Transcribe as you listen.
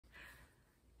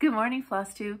Good morning,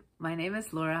 Flosstube. My name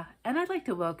is Laura, and I'd like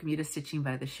to welcome you to Stitching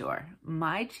by the Shore,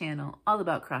 my channel all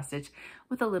about cross-stitch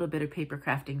with a little bit of paper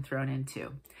crafting thrown in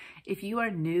too. If you are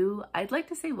new, I'd like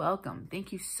to say welcome.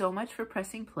 Thank you so much for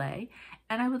pressing play,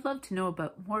 and I would love to know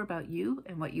more about you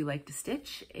and what you like to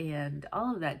stitch and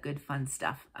all of that good fun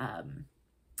stuff.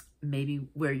 Maybe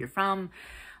where you're from,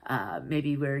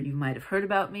 maybe where you might have heard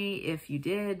about me. If you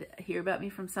did hear about me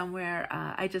from somewhere,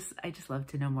 I just love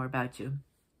to know more about you.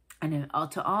 And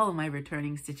to all of my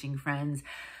returning stitching friends,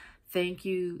 thank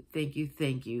you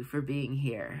for being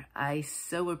here. I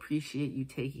so appreciate you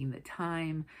taking the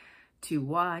time to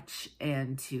watch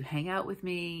and to hang out with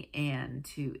me and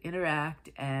to interact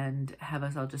and have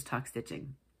us all just talk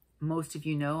stitching. Most of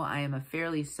you know I am a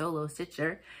fairly solo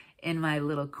stitcher in my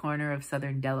little corner of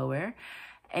Southern Delaware.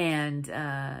 And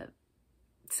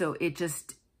so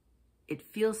it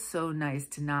feels so nice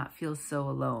to not feel so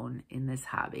alone in this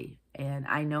hobby. And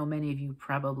I know many of you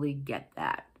probably get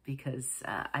that because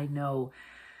I know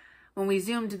when we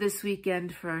Zoomed this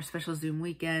weekend for our special Zoom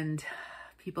weekend,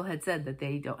 people had said that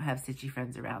they don't have stitchy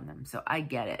friends around them. So I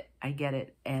get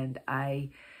it. And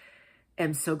I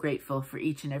am so grateful for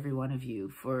each and every one of you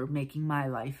for making my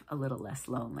life a little less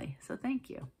lonely. So thank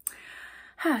you.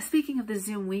 Speaking of the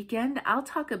Zoom weekend, I'll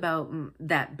talk about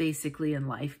that basically in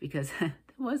life because it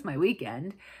was my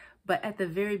weekend. But at the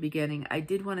very beginning, I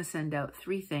did want to send out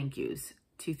 3 thank yous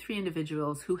to 3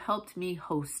 individuals who helped me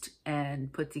host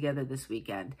and put together this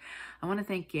weekend. I want to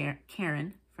thank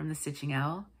Karen from the Stitching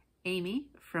Owl, Amy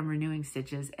from Renewing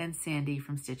Stitches, and Sandy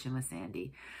from Stitching with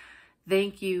Sandy.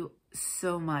 Thank you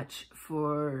so much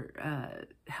for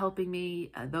helping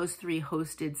me. Those 3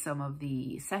 hosted some of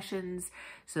the sessions,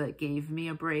 so it gave me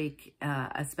a break,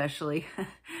 especially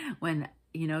when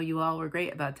you all were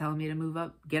great about telling me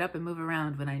to get up and move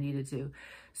around when I needed to.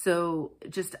 So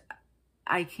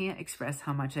I can't express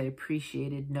how much I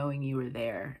appreciated knowing you were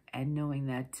there and knowing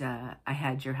that I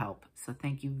had your help. So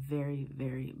thank you very,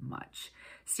 very much.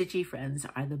 Stitchy friends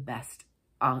are the best.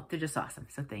 Oh, they're just awesome.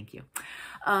 So thank you.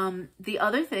 The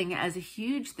other thing, as a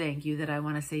huge thank you that I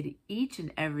want to say to each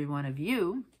and every one of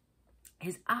you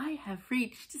is I have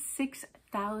reached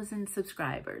 6,000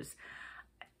 subscribers.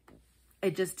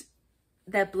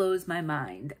 That blows my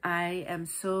mind. I am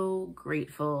so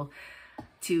grateful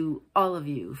to all of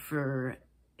you for,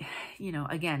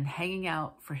 again, hanging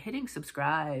out, for hitting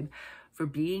subscribe, for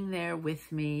being there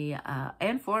with me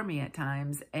and for me at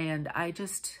times. And I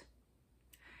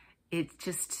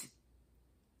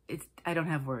don't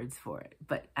have words for it,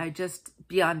 but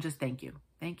beyond just thank you.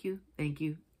 Thank you.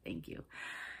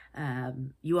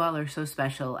 You all are so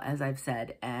special, as I've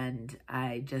said, and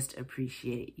I just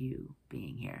appreciate you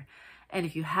being here. And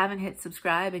if you haven't hit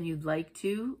subscribe and you'd like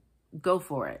to, go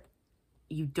for it.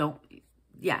 You don't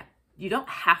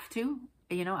have to,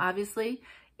 obviously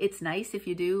it's nice if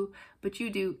you do, but you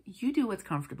do what's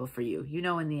comfortable for you.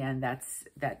 In the end, that's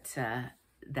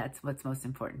what's most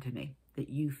important to me, that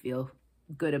you feel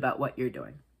good about what you're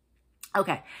doing.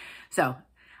 Okay. So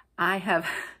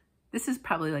this is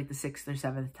probably like the 6th or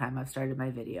 7th time I've started my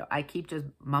video. I keep just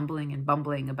mumbling and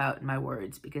bumbling about my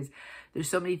words because there's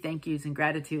so many thank yous and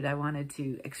gratitude I wanted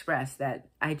to express that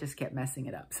I just kept messing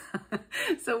it up.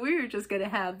 So we're just going to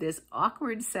have this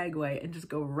awkward segue and just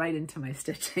go right into my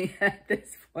stitching at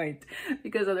this point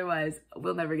because otherwise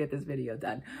we'll never get this video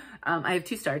done. I have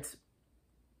 2 starts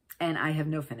and I have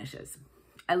no finishes.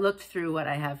 I looked through what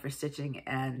I have for stitching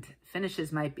and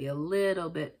finishes might be a little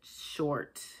bit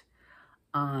short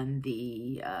on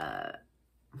the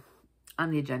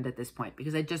agenda at this point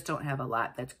because I just don't have a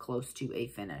lot that's close to a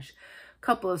finish. A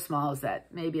couple of smalls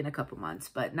that maybe in a couple months,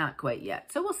 but not quite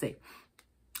yet. So we'll see.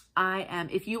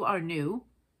 If you are new,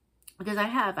 because I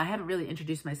haven't really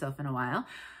introduced myself in a while.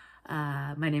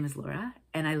 My name is Laura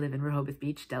and I live in Rehoboth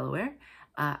Beach, Delaware.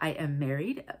 I am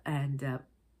married and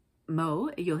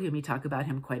Mo, you'll hear me talk about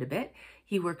him quite a bit.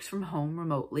 He works from home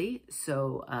remotely,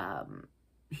 so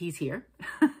he's here.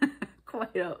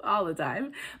 Quite all the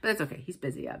time, but that's okay. He's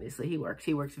busy, obviously. He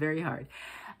works very hard.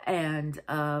 And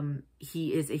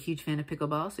he is a huge fan of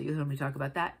pickleball, so you'll hear me talk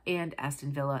about that, and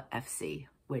Aston Villa FC,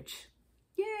 which,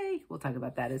 yay, we'll talk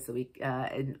about that as the week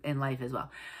in life as well.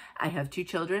 I have 2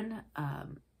 children.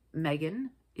 Megan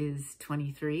is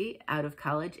 23, out of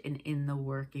college and in the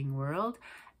working world,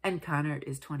 and Connor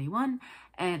is 21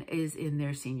 and is in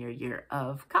their senior year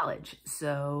of college.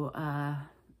 So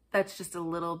that's just a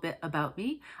little bit about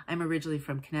me. I'm originally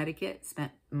from Connecticut,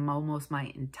 spent almost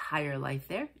my entire life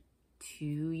there. 2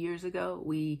 years ago,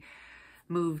 we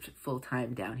moved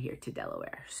full-time down here to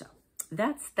Delaware. So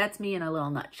that's me in a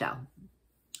little nutshell.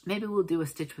 Maybe we'll do a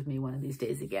stitch with me one of these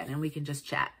days again and we can just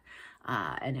chat.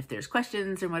 And if there's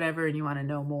questions or whatever, and you want to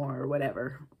know more or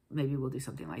whatever, maybe we'll do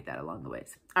something like that along the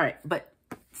ways. All right, but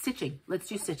stitching, let's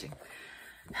do stitching.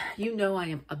 You know I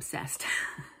am obsessed,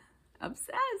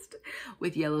 obsessed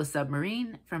with Yellow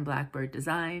Submarine from Blackbird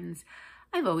Designs.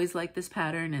 I've always liked this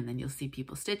pattern, and then you'll see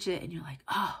people stitch it and you're like,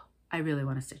 oh, I really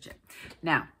want to stitch it.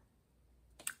 Now,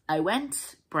 I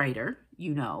went brighter,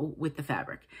 you know, with the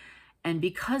fabric. And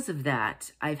because of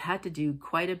that, I've had to do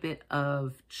quite a bit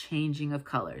of changing of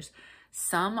colors.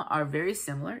 Some are very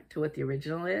similar to what the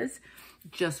original is,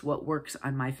 just what works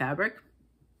on my fabric.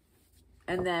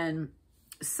 And then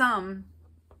some,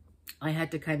 I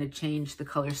had to kind of change the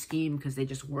color scheme because they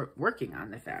just weren't working on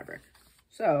the fabric.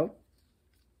 So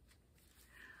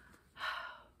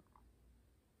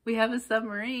we have a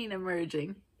submarine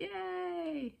emerging.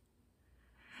 Yay!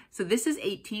 So this is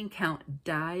 18 count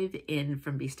Dive In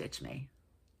from Bestitchme.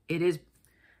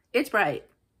 It's bright.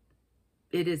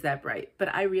 It is that bright,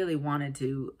 but I really wanted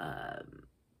to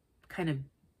kind of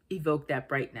evoke that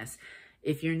brightness.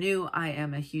 If you're new, I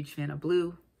am a huge fan of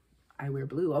blue. I wear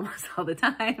blue almost all the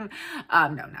time.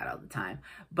 No, not all the time,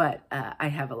 but I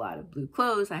have a lot of blue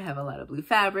clothes. I have a lot of blue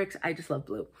fabrics. I just love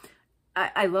blue.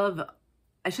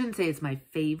 I shouldn't say it's my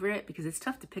favorite because it's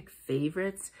tough to pick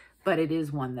favorites, but it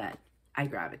is one that I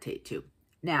gravitate to.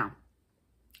 Now,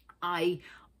 I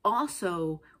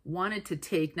also wanted to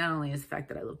take, not only as the fact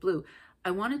that I love blue,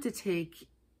 I wanted to take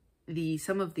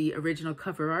some of the original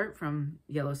cover art from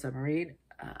Yellow Submarine.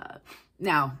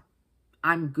 Now,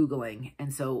 I'm Googling,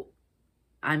 and so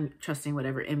I'm trusting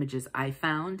whatever images I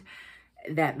found.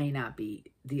 That may not be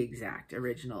the exact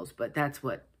originals, but that's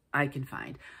what I can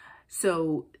find.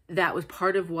 So that was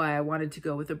part of why I wanted to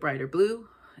go with a brighter blue.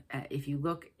 If you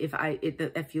look at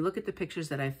the pictures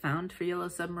that I found for Yellow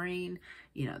Submarine,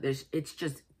 you know, it's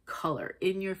just color,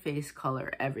 in your face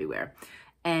color everywhere.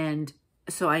 And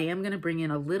so I am going to bring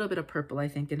in a little bit of purple, I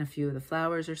think, in a few of the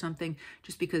flowers or something,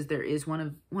 just because there is one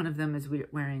of them is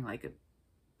wearing like a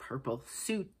purple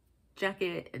suit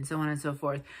jacket and so on and so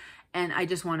forth. And I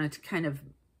just wanted to kind of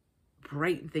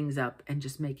brighten things up and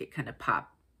just make it kind of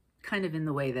pop, kind of in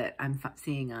the way that I'm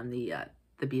seeing on the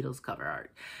Beatles cover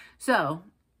art. So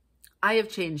I have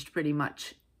changed pretty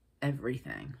much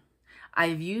everything.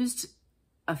 I've used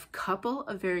a couple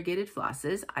of variegated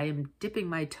flosses. I am dipping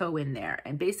my toe in there.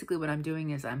 And basically what I'm doing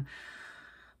is I'm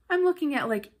looking at,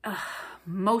 like,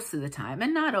 most of the time,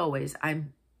 and not always, I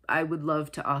would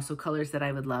love to also colors that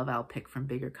I would love, I'll pick from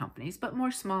bigger companies, but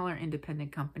more smaller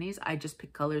independent companies, I just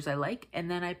pick colors I like, and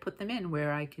then I put them in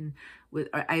where I can,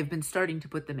 I've been starting to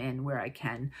put them in where I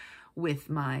can with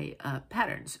my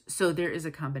patterns. So there is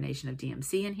a combination of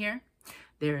DMC in here.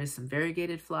 There is some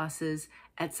variegated flosses.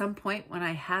 At some point when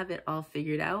I have it all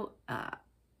figured out,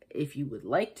 if you would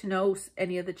like to know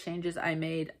any of the changes I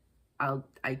made,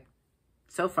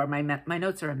 so far my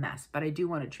notes are a mess, but I do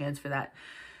want to transfer that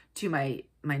to my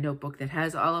notebook that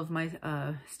has all of my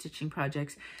stitching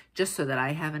projects, just so that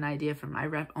I have an idea from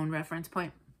my own reference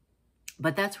point.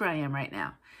 But that's where I am right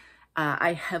now.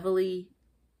 I'm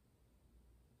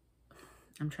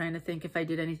trying to think if I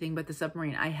did anything but the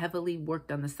submarine. I heavily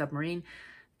worked on the submarine.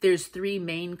 There's 3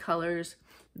 main colors,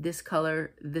 this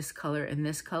color, and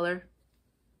this color.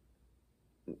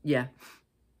 Yeah.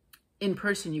 In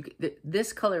person,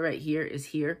 this color right here is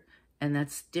here, and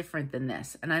that's different than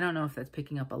this. And I don't know if that's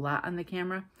picking up a lot on the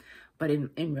camera, but in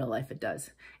real life it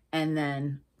does. And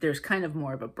then there's kind of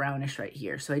more of a brownish right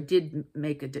here. So I did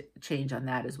make a change on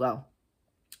that as well.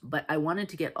 But I wanted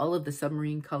to get all of the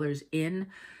submarine colors in,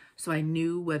 so I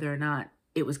knew whether or not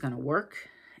it was going to work,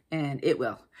 and it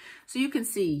will. So you can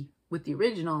see with the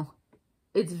original,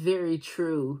 it's very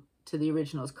true to the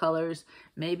original's colors,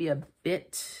 maybe a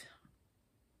bit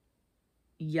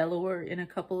yellower in a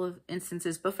couple of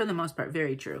instances, but for the most part,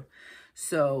 very true.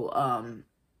 So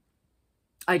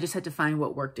I just had to find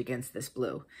what worked against this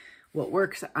blue. What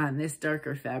works on this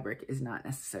darker fabric is not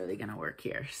necessarily going to work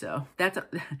here. So that's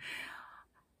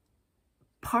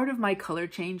part of my color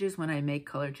changes. When I make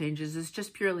color changes, is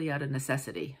just purely out of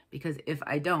necessity, because if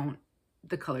I don't,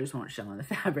 the colors won't show on the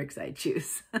fabrics I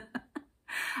choose.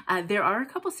 There are a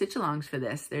couple stitch-alongs for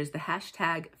this. There's the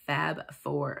hashtag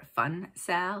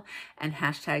Fab4FunSal and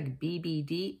hashtag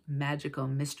BBD Magical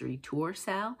Mystery Tour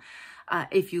Sal.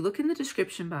 If you look in the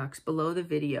description box below the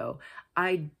video,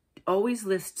 I always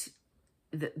list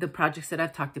the projects that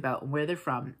I've talked about and where they're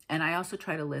from. And I also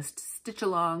try to list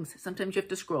stitch-alongs. Sometimes you have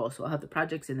to scroll, so I'll have the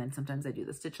projects, and then sometimes I do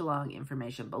the stitch-along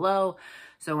information below,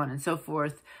 so on and so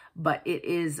forth. But it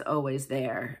is always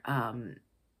there.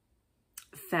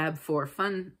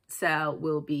 Fab4FunSal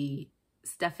will be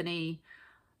Stephanie.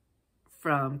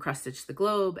 from Cross Stitch the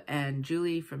Globe, and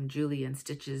Julie from Julie and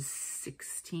Stitches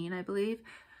 16, I believe.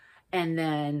 And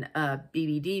then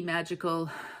BBD Magical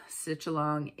Stitch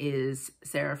Along is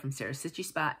Sarah from Sarah's Stitchy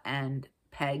Spot, and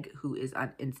Peg, who is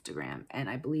on Instagram. And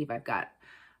I believe I've got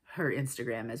her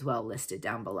Instagram as well listed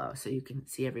down below, so you can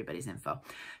see everybody's info.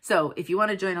 So if you want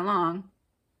to join along,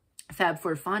 Fab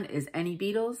for Fun is Any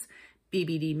Beetles.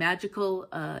 BBD Magical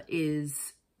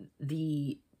is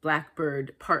the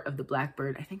Blackbird, part of the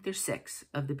Blackbird. I think there's 6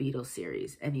 of the Beatles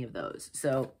series, any of those.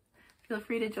 So feel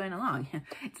free to join along.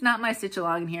 It's not my stitch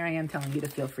along, and here I am telling you to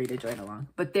feel free to join along.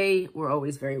 But they were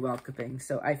always very welcoming,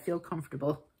 so I feel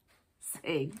comfortable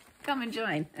saying, come and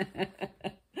join.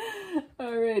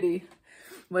 Alrighty.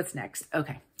 What's next?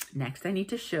 Okay, next I need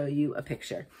to show you a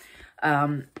picture.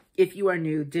 If you are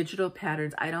new, digital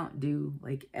patterns, I don't do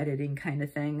like editing kind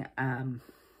of thing.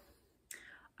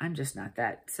 I'm just not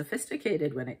that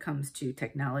sophisticated when it comes to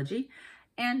technology.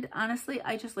 And honestly,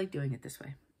 I just like doing it this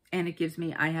way. And it gives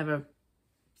me, I have a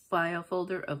file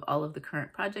folder of all of the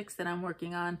current projects that I'm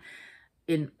working on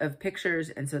of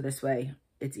pictures. And so this way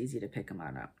it's easy to pick them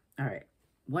on up. All right,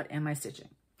 what am I stitching?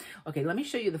 Okay, let me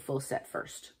show you the full set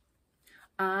first.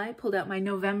 I pulled out my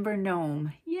November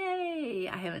Gnome. Yay!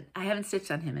 I haven't stitched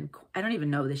on him, and I don't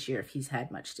even know this year if he's had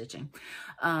much stitching.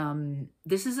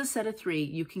 This is a set of 3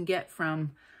 you can get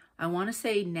from, I want to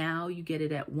say now you get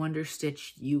it at Wonder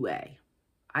Stitch UA.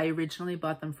 I originally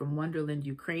bought them from Wonderland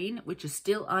Ukraine, which is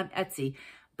still on Etsy,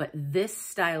 but this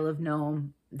style of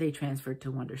gnome, they transferred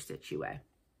to Wonder Stitch UA.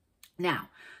 Now,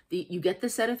 you get the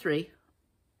set of 3.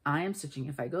 I am stitching,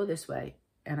 if I go this way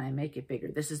and I make it bigger,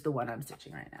 this is the one I'm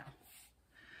stitching right now.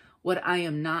 What I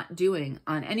am not doing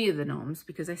on any of the gnomes,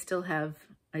 because I have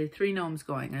 3 gnomes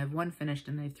going. I have 1 finished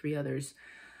and I have 3 others.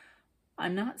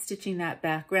 I'm not stitching that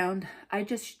background. I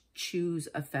just choose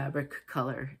a fabric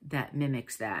color that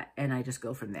mimics that, and I just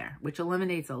go from there, which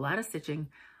eliminates a lot of stitching.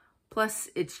 Plus,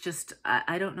 it's just,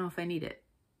 I don't know if I need it,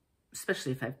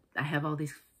 especially if I have all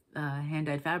these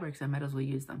hand-dyed fabrics, I might as well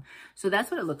use them. So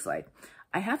that's what it looks like.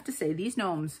 I have to say, these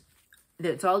gnomes,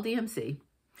 it's all DMC.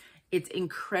 It's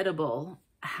incredible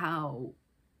how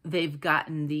they've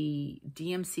gotten the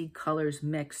DMC colors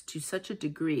mixed to such a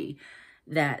degree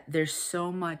that there's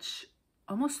so much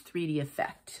almost 3D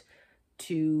effect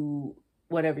to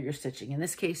whatever you're stitching. In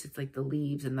this case, it's like the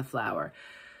leaves and the flower.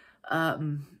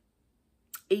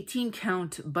 18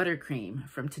 count Buttercream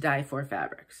from To Die For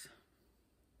Fabrics.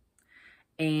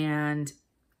 And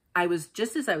I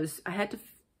had to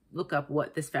look up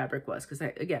what this fabric was, because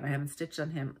again, I haven't stitched on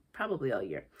him probably all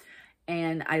year.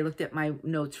 And I looked at my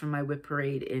notes from my WIP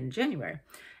parade in January.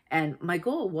 And my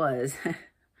goal was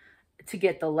to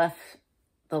get the left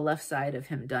side of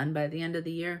him done by the end of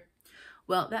the year.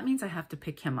 Well, that means I have to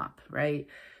pick him up, right?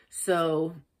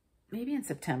 So maybe in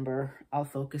September, I'll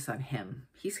focus on him.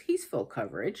 He's full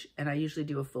coverage, and I usually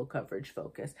do a full coverage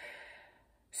focus.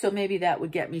 So maybe that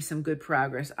would get me some good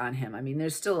progress on him. I mean,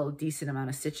 there's still a decent amount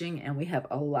of stitching, and we have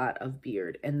a lot of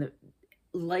beard. And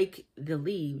like the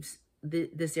leaves,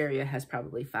 this area has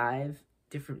probably 5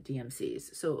 different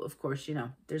DMCs. So of course, you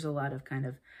know, there's a lot of kind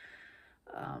of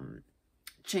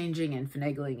changing and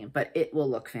finagling, but it will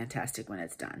look fantastic when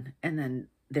it's done. And then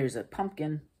there's a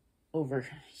pumpkin over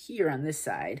here on this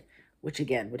side, which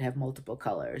again would have multiple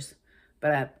colors.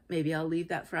 But maybe I'll leave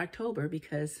that for October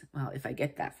because, well, if I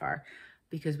get that far,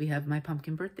 because we have my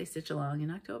pumpkin birthday stitch along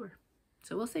in October.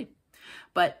 So we'll see.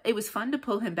 But it was fun to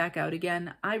pull him back out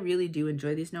again. I really do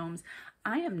enjoy these gnomes.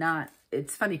 I am not,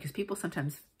 it's funny because people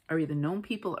sometimes are either gnome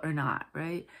people or not,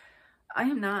 right? I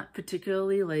am not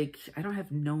particularly like, I don't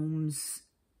have gnomes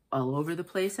all over the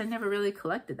place. I never really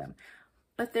collected them.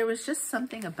 But there was just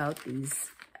something about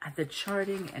these, the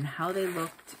charting and how they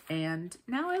looked, and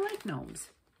now I like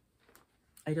gnomes.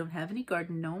 I don't have any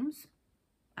garden gnomes.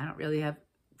 I don't really have,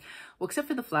 well, except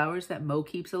for the flowers that Mo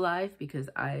keeps alive, because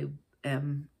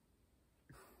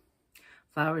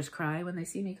flowers cry when they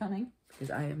see me coming, because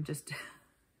I am just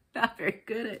not very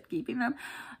good at keeping them.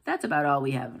 That's about all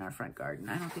we have in our front garden.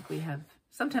 I don't think we have,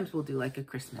 sometimes we'll do like a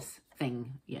Christmas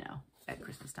thing, you know, at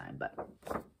Christmas time, but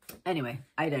anyway,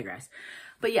 I digress.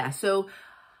 But yeah, so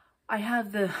I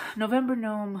have the November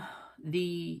gnome,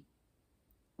 the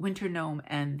winter gnome,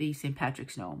 and the St.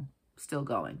 Patrick's gnome still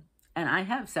going. And I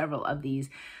have several of these,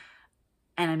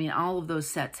 and I mean, all of those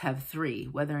sets have 3,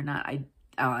 whether or not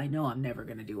I know I'm never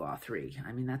going to do all 3.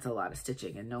 I mean, that's a lot of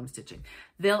stitching and gnome stitching.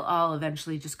 They'll all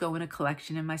eventually just go in a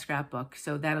collection in my scrapbook.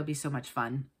 So that'll be so much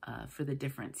fun for the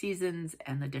different seasons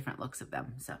and the different looks of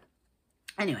them. So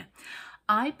anyway,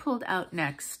 I pulled out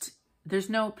next. There's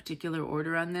no particular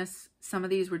order on this. Some of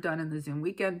these were done in the Zoom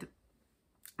weekend.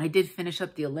 I did finish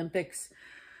up the Olympics.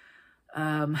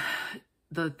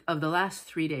 of the last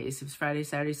 3 days, it was Friday,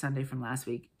 Saturday, Sunday from last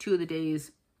week. 2 of the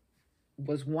days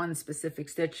was one specific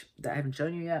stitch that I haven't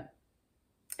shown you yet.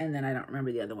 And then I don't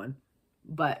remember the other one.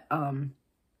 But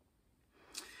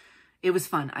it was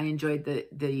fun. I enjoyed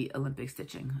the Olympic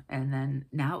stitching. And then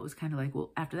now it was kind of like,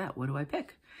 well, after that, what do I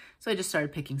pick? So I just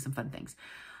started picking some fun things.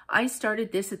 I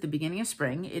started this at the beginning of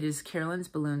spring. It is Carolyn's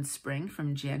Balloon Spring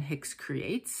from HIcks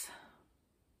Creates.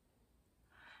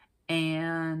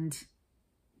 And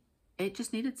it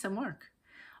just needed some work.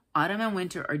 Autumn and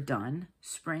winter are done.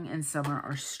 Spring and summer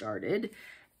are started.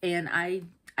 And I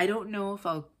don't know if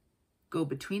I'll go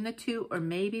between the two, or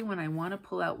maybe when I want to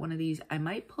pull out one of these, I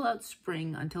might pull out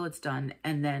spring until it's done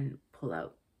and then pull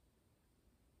out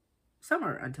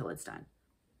summer until it's done.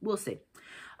 We'll see.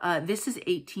 This is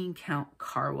 18 count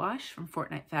car wash from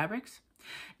Fortnight Fabrics.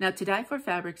 Now, To Die For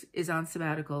Fabrics is on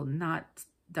sabbatical, not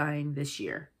dying this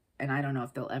year. And I don't know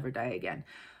if they'll ever die again.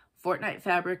 Fortnight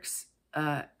Fabrics,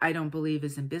 I don't believe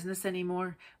is in business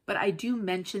anymore, but I do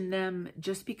mention them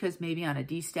just because maybe on a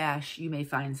D-stash you may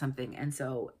find something. And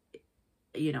so,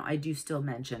 you know, I do still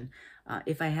mention,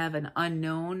 if I have an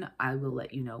unknown, I will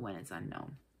let you know when it's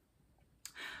unknown.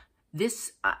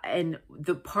 This, and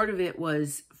the part of it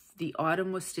was the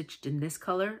autumn was stitched in this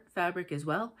color fabric as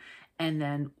well. And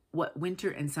then what winter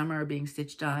and summer are being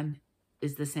stitched on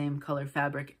is the same color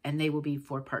fabric, and they will be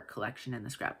 4-part collection in the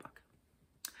scrapbook.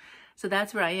 So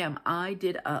that's where I am. I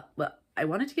did well, I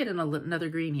wanted to get in another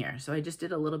green here, so I just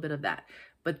did a little bit of that.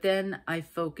 But then I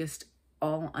focused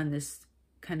all on this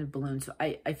kind of balloon. So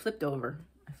I flipped over.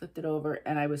 I flipped it over,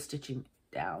 and I was stitching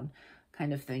down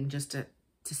kind of thing just to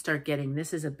start getting.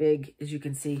 This is a big, as you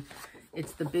can see,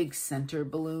 it's the big center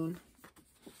balloon.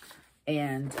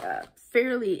 And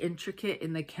fairly intricate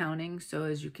in the counting. So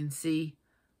as you can see,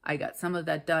 I got some of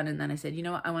that done, and then I said, you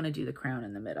know what, I want to do the crown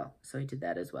in the middle. So I did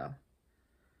that as well.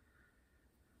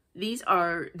 These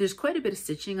are, there's quite a bit of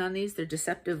stitching on these. They're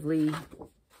deceptively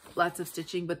lots of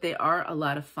stitching, but they are a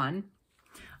lot of fun.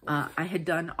 I had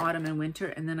done autumn and winter,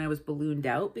 and then I was ballooned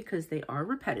out because they are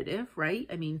repetitive, right?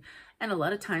 I mean, and a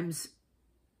lot of times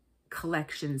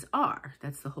collections are.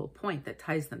 That's the whole point that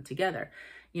ties them together.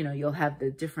 You know, you'll have the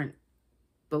different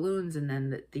balloons and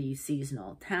then the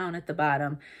seasonal town at the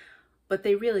bottom, but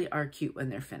they really are cute when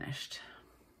they're finished.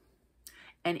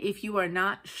 And if you are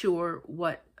not sure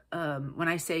what, when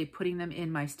I say putting them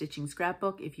in my stitching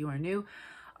scrapbook, if you are new,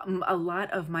 a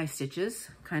lot of my stitches,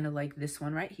 kind of like this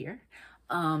one right here,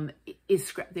 they're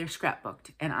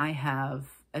scrapbooked. And I have,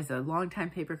 as a longtime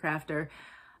paper crafter,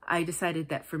 I decided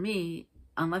that for me,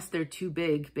 unless they're too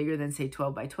big, bigger than say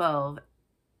 12 by 12,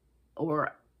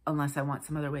 or unless I want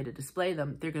some other way to display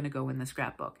them, they're going to go in the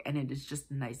scrapbook. And it is just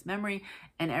a nice memory,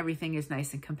 and everything is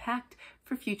nice and compact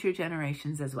for future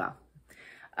generations as well.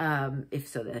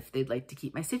 If they'd like to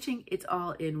keep my stitching, it's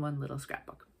all in one little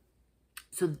scrapbook.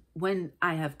 So when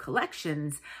I have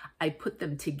collections, I put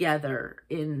them together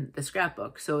in the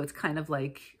scrapbook. So it's kind of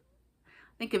like,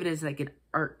 think of it as like an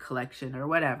art collection or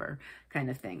whatever kind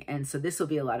of thing. And so this will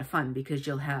be a lot of fun because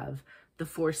you'll have the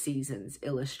 4 seasons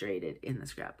illustrated in the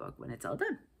scrapbook when it's all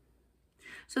done.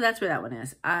 So that's where that one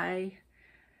is.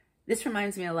 This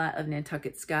reminds me a lot of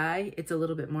Nantucket Sky. It's a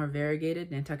little bit more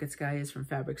variegated. Nantucket Sky is from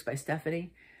Fabrics by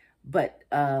Stephanie, but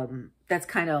that's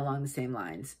kind of along the same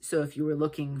lines. So if you were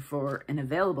looking for an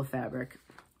available fabric,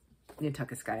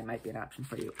 Nantucket Sky might be an option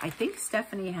for you. I think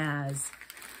Stephanie has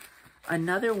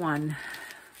another one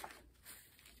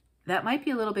that might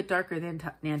be a little bit darker than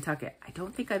Nantucket. I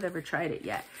don't think I've ever tried it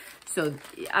yet. So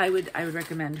I would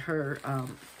recommend her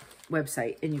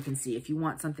website, and you can see if you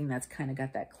want something that's kind of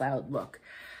got that cloud look.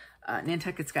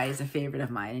 Nantucket Sky is a favorite of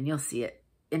mine, and you'll see it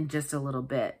in just a little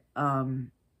bit.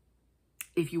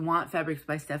 If you want Fabrics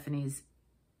by Stephanie's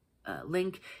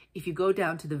link, if you go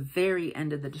down to the very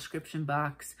end of the description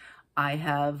box, I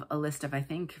have a list of, I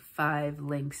think, 5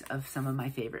 links of some of my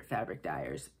favorite fabric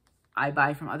dyers. I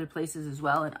buy from other places as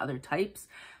well and other types.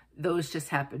 Those just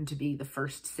happen to be the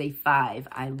first, say, 5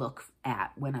 I look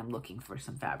at when I'm looking for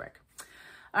some fabric.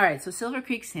 All right, so Silver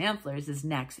Creek Samplers is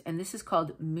next, and this is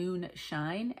called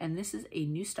Moonshine, and this is a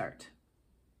new start.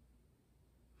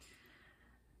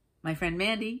 My friend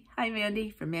Mandy, hi Mandy,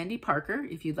 from Mandy Parker,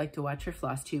 if you'd like to watch her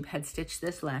Flosstube, had stitched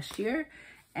this last year,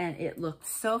 and it looked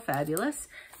so fabulous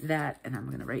that, and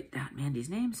I'm gonna write down Mandy's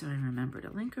name so I remember to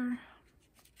link her.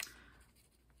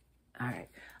 All right,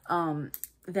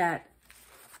 that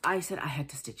I said I had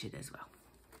to stitch it as well.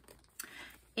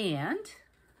 And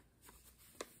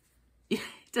it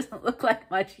doesn't look like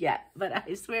much yet, but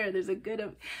I swear there's a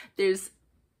good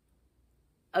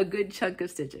chunk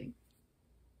of stitching.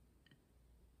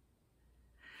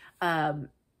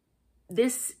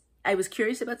 This I was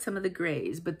curious about some of the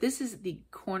grays, but this is the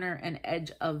corner and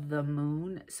edge of the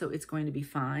moon, so it's going to be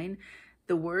fine.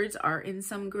 The words are in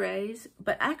some grays,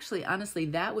 but actually, honestly,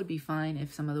 that would be fine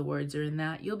if some of the words are in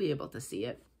that. You'll be able to see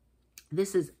it.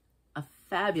 This is a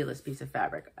fabulous piece of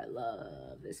fabric. I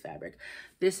love this fabric.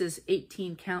 This is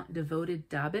 18 count Devoted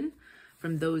Dobbin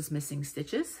from Those Missing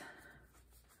Stitches.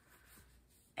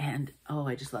 And, oh,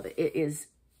 I just love it.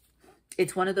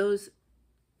 It's one of those,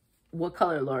 what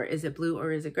color, Laura? Is it blue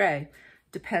or is it gray?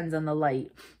 Depends on the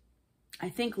light. I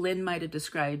think Lynn might have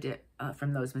described it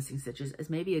from Those Missing Stitches as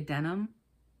maybe a denim,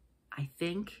 I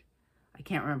think. I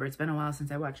can't remember. It's been a while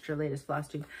since I watched her latest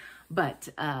Flosstube. But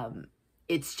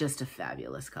it's just a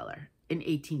fabulous color. An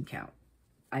 18 count.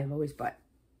 I've always bought,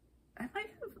 I might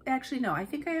have, actually, no, I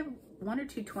think I have 1 or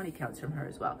 2 20 counts from her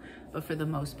as well. But for the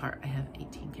most part, I have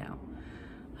 18 count.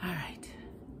 All right.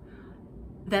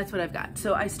 That's what I've got.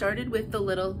 So I started with the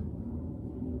little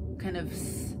kind of,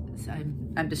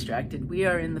 I'm distracted. We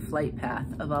are in the flight path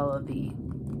of all of the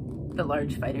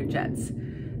large fighter jets,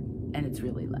 and it's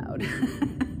really loud.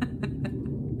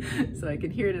 So I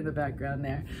can hear it in the background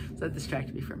there. So that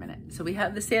distracted me for a minute. So we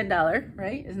have the sand dollar,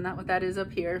 right? Isn't that what that is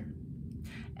up here?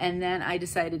 And then I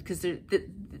decided, because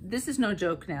this is no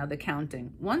joke now, the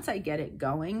counting. Once I get it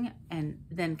going and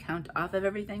then count off of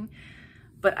everything,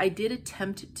 but I did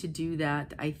attempt to do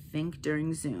that, I think,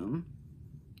 during Zoom,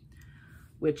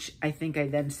 which I think I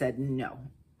then said, no,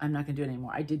 I'm not gonna do it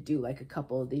anymore. I did do like a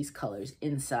couple of these colors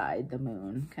inside the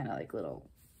moon, kind of like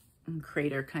little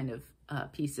crater kind of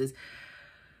pieces,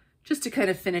 just to kind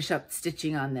of finish up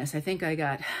stitching on this. I think I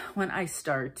got, when I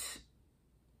start,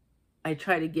 I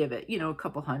try to give it, you know, a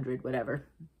couple hundred, whatever.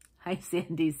 Hi,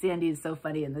 Sandy. Sandy is so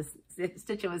funny in this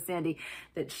stitching with Sandy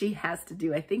that she has to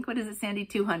do, I think, what is it, Sandy?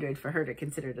 200 for her to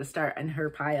consider to start on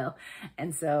her pile.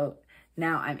 And so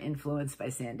now I'm influenced by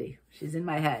Sandy. She's in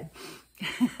my head.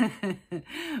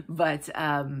 But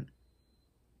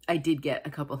I did get a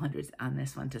couple hundreds on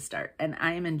this one to start, and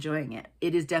I am enjoying it.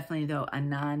 It is definitely, though,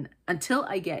 until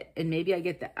I get, and maybe I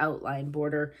get the outline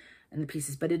border and the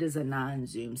pieces, but it is a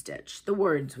non-zoom stitch. The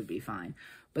words would be fine,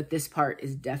 but this part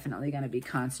is definitely going to be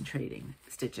concentrating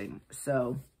stitching.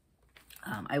 So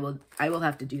I will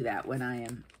have to do that when I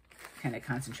am kind of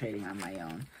concentrating on my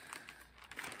own,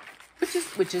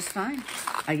 which is fine.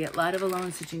 I get a lot of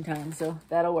alone stitching time, so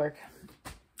that'll work.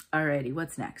 Alrighty,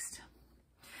 what's next?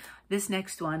 This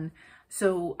next one,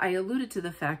 so I alluded to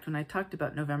the fact when I talked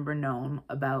about November Gnome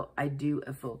about I do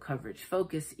a full coverage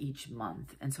focus each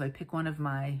month. And so I pick one of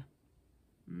my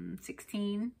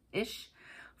 16-ish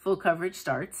full coverage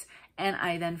starts, and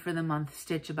I then for the month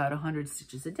stitch about 100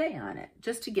 stitches a day on it,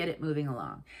 just to get it moving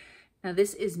along. Now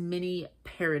this is mini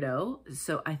Peridot,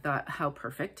 so I thought how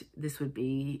perfect this would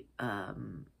be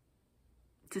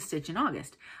to stitch in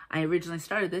August. I originally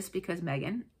started this because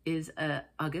Megan is a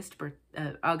August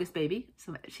baby,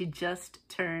 so she just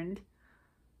turned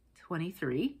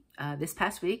 23 this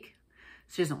past week.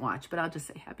 She doesn't watch, but I'll just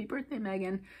say happy birthday,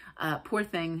 Megan. Poor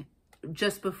thing,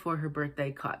 just before her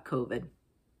birthday caught COVID.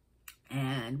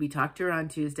 And we talked to her on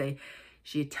Tuesday.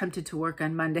 She attempted to work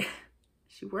on Monday.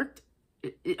 She worked,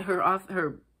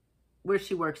 where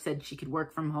she works said she could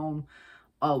work from home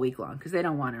all week long because they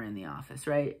don't want her in the office,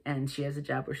 right? And she has a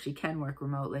job where she can work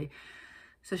remotely.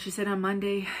 So she said on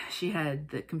Monday, she had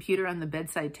the computer on the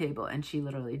bedside table and she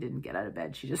literally didn't get out of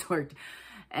bed. She just worked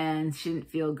and she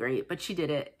didn't feel great, but she did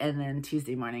it. And then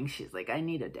Tuesday morning, she's like, I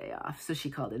need a day off. So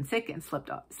she called in sick and slept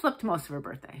most of her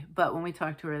birthday. But when we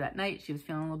talked to her that night, she was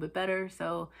feeling a little bit better.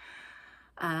 So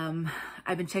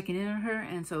I've been checking in on her,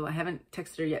 and so I haven't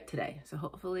texted her yet today. So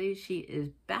hopefully she is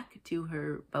back to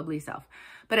her bubbly self.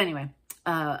 But anyway,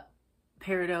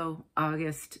 Peridot,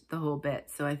 August, the whole bit.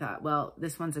 So I thought, well,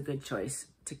 this one's a good choice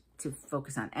to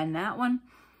focus on. And that one,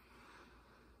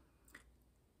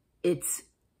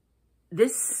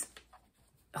 this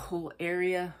whole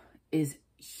area is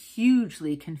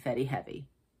hugely confetti heavy,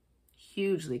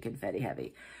 hugely confetti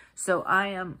heavy. So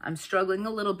I'm struggling a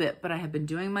little bit, but I have been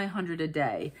doing my 100 a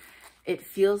day. It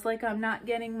feels like I'm not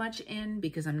getting much in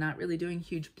because I'm not really doing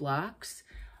huge blocks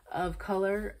of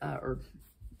color, or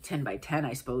 10 by 10,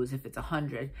 I suppose, if it's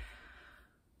 100.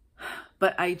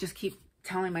 But I just keep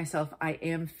telling myself I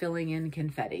am filling in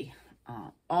confetti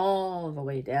all the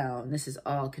way down. This is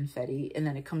all confetti. And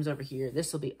then it comes over here.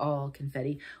 This will be all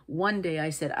confetti. One day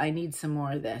I said, I need some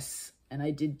more of this. And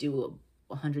I did do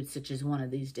 100 stitches one of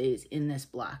these days in this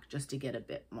block just to get a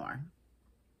bit more.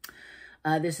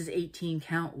 This is 18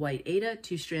 count white aida,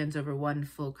 2 strands over 1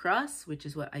 full cross, which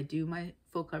is what I do my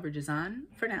full coverages on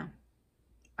for now.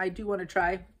 I do want to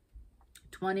try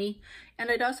 20, and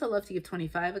I'd also love to give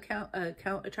 25 a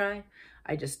count a try.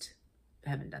 I just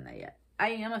haven't done that yet. I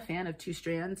am a fan of 2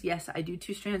 strands. Yes, I do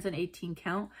 2 strands and 18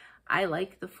 count. I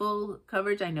like the full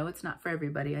coverage. I know it's not for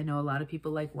everybody. I know a lot of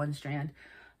people like 1 strand.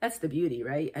 That's the beauty,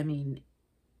 right? I mean,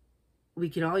 we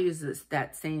can all use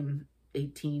that same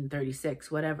 18, 36,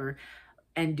 whatever,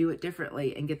 and do it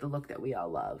differently and get the look that we all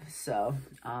love. So,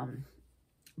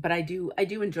 but I do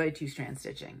enjoy 2 strand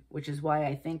stitching, which is why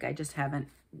I think I just haven't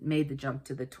made the jump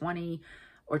to the 20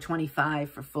 or 25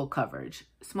 for full coverage.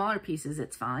 Smaller pieces,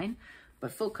 it's fine,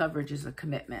 but full coverage is a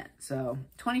commitment. So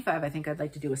 25, I think I'd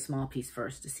like to do a small piece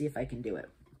first to see if I can do it.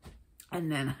 And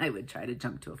then I would try to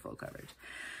jump to a full coverage.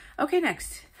 Okay,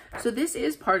 next. So this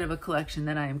is part of a collection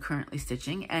that I am currently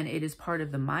stitching, and it is part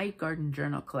of the My Garden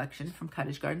Journal collection from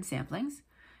Cottage Garden Samplings.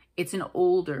 It's an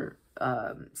older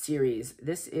series.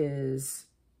 This is,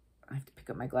 I have to pick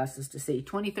up my glasses to see,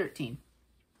 2013.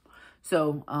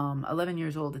 So 11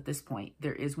 years old at this point.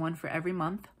 There is one for every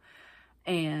month,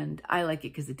 and I like it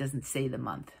because it doesn't say the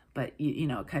month, but you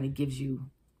know, it kind of gives you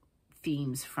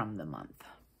themes from the month.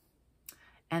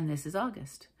 And this is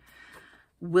August.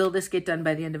 Will this get done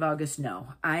by the end of August?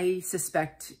 No. I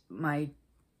suspect my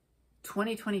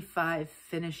 2025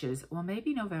 finishes, well,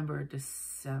 maybe November or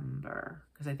December,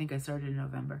 because I think I started in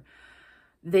November.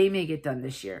 They may get done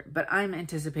this year, but I'm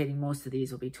anticipating most of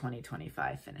these will be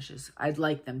 2025 finishes. I'd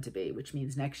like them to be, which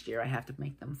means next year I have to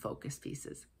make them focus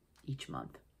pieces each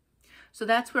month. So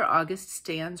that's where August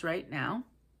stands right now.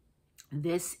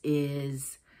 This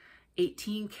is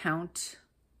 18 count,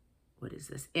 what is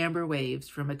this? Amber Waves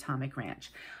from Atomic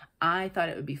Ranch. I thought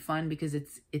it would be fun because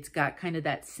it's got kind of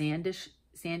that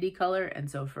sandy color. And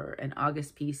so for an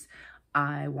August piece,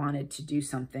 I wanted to do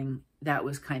something that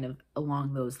was kind of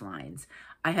along those lines.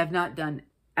 I have not done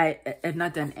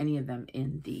any of them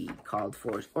in the called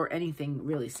for or anything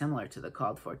really similar to the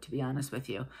called for, to be honest with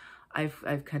you.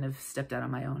 I've kind of stepped out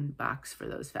on my own box for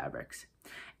those fabrics.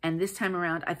 And this time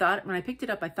around, I thought, when I picked it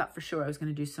up, I thought for sure I was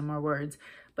going to do some more words.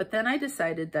 But then I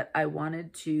decided that I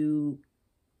wanted to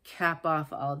cap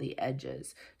off all the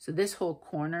edges. So this whole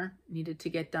corner needed to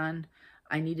get done.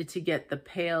 I needed to get the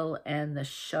pail and the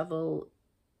shovel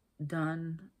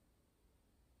done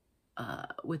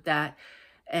with that.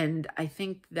 And I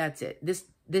think that's it.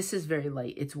 This is very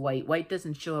light. It's white. White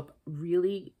doesn't show up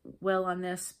really well on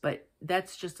this, but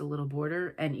that's just a little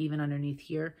border. And even underneath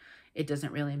here, it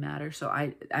doesn't really matter. So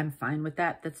I'm fine with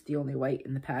that. That's the only white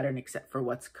in the pattern except for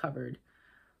what's covered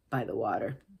by the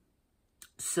water.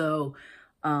 So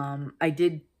I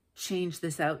did change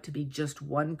this out to be just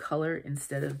 1 color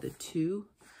instead of the 2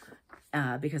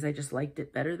 because I just liked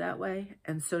it better that way.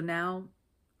 And so now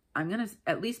I'm going to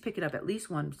at least pick it up at least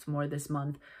once more this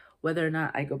month. Whether or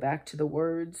not I go back to the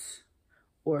words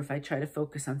or if I try to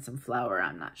focus on some flower,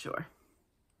 I'm not sure.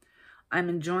 I'm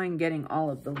enjoying getting all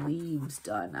of the leaves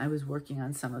done. I was working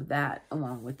on some of that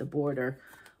along with the border.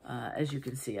 As you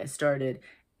can see, I started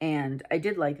and I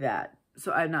did like that.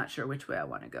 So I'm not sure which way I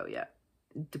want to go yet.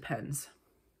 It depends.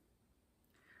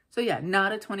 So yeah,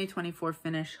 not a 2024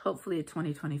 finish, hopefully a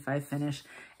 2025 finish,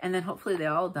 and then hopefully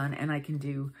they're all done and I can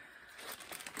do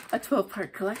a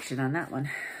 12-part collection on that one.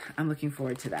 I'm looking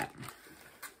forward to that.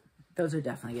 Those are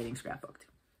definitely getting scrapbooked.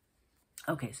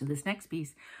 Okay, so this next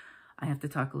piece, I have to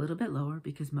talk a little bit lower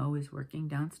because Mo is working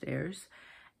downstairs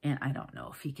and I don't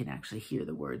know if he can actually hear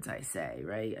the words I say,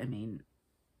 right? I mean,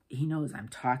 he knows I'm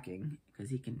talking because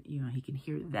he can, you know, he can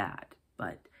hear that,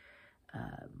 but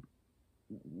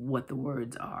what the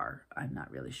words are, I'm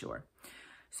not really sure.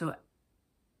 So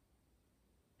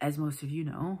as most of you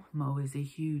know, Mo is a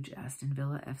huge Aston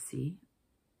Villa FC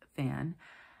fan.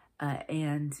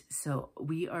 And so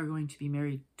we are going to be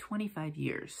married 25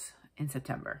 years in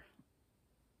September.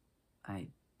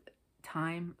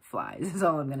 Time flies is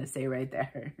all I'm going to say right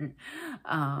there.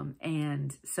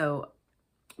 And so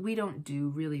we don't do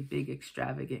really big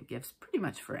extravagant gifts pretty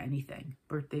much for anything.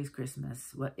 Birthdays,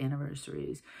 Christmas, what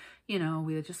anniversaries, you know,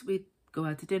 we go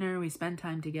out to dinner, we spend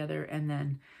time together, and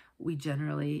then we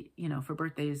generally, you know, for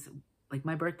birthdays, like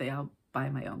my birthday, I'll buy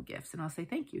my own gifts and I'll say,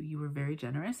 thank you. You were very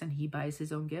generous. And he buys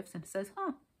his own gifts and says,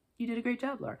 oh, you did a great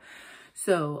job, Laura.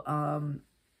 So,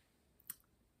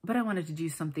 but I wanted to do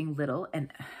something little,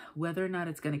 and whether or not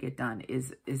it's going to get done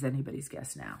is anybody's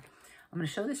guess now. I'm going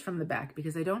to show this from the back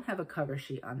because I don't have a cover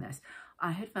sheet on this.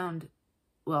 I had found,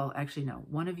 well, actually, no,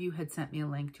 one of you had sent me a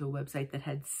link to a website that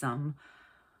had some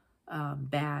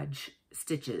badge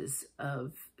stitches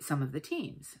of some of the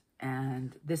teams.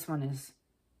 And this one is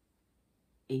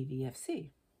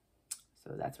AVFC.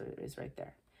 So that's what it is right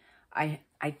there. I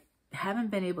haven't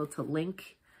been able to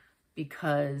link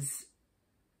because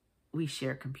we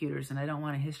share computers and I don't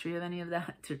want a history of any of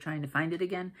that to trying to find it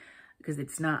again. because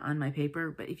it's not on my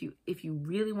paper. But if you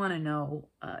really want to know,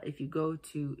 if you go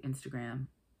to Instagram,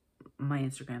 my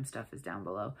Instagram stuff is down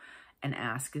below, and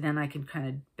ask, then I can kind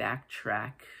of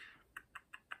backtrack.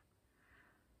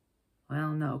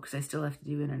 Well, no, because I still have to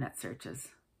do internet searches.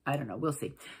 I don't know. We'll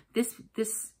see. This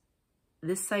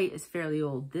site is fairly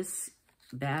old. This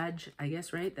badge, I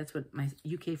guess, right? That's what my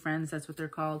UK friends, that's what they're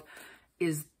called,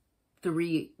 is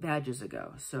 3 badges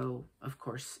ago. So, of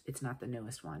course, it's not the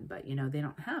newest one, but, you know, they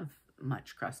don't have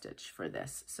much cross stitch for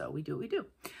this. So we do what we do.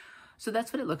 So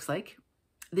that's what it looks like.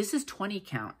 This is 20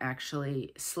 count,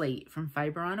 actually, Slate from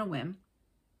Fiber on a Whim.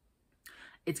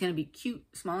 It's going to be cute,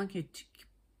 small and cute,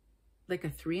 like a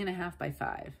 3.5 by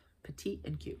 5, petite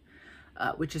and cute,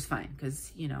 which is fine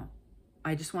because, you know,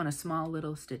 I just want a small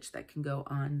little stitch that can go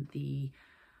on the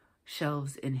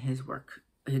shelves in his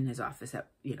office at,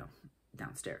 you know,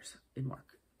 downstairs in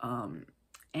work. I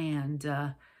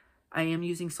am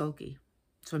using Sulky.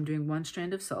 So I'm doing 1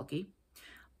 strand of Sulky.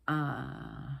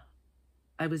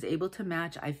 I was able to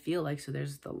match, I feel like, so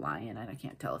there's the lion, and I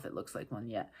can't tell if it looks like one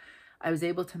yet. I was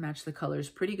able to match the colors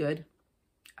pretty good.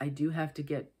 I do have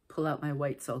to pull out my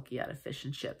white Sulky out of Fish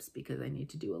and Chips because I need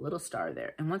to do a little star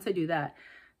there. And once I do that,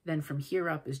 then from here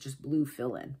up is just blue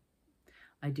fill-in.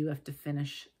 I do have to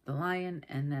finish the lion,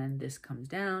 and then this comes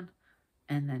down,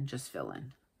 and then just fill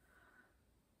in.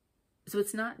 So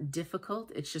it's not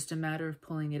difficult. It's just a matter of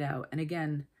pulling it out. And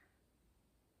again,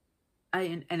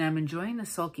 I'm enjoying the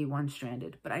Sulky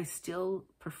 1-stranded, but I still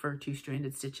prefer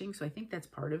 2-stranded stitching. So I think that's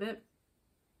part of it.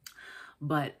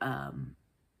 But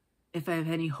if I have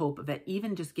any hope of it,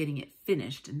 even just getting it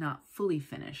finished and not fully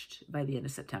finished by the end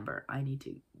of September, I need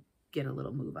to get a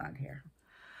little move on here.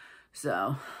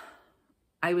 So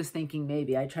I was thinking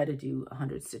maybe I try to do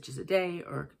 100 stitches a day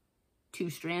or 2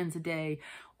 strands a day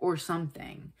or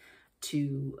something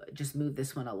to just move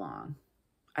this one along.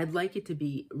 I'd like it to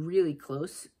be really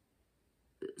close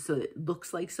so it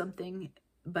looks like something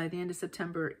by the end of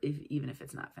September, even if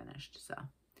it's not finished. So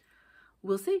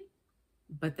we'll see,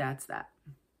 but that's that.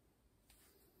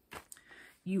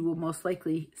 You will most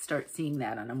likely start seeing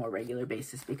that on a more regular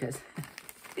basis because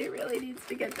it really needs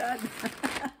to get done.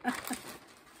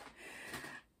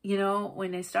 You know,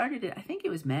 when I started it, I think it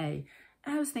was May,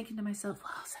 and I was thinking to myself,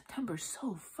 wow, September's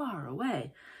so far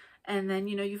away. And then,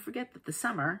 you know, you forget that the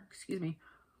summer, excuse me,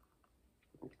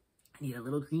 I need a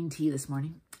little green tea this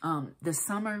morning. The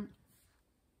summer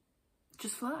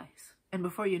just flies. And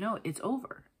before you know it, it's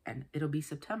over and it'll be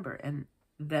September. And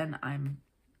then I'm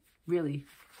really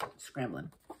scrambling.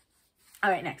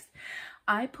 All right, next.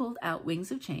 I pulled out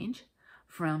Wings of Change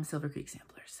from Silver Creek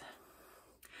Samplers.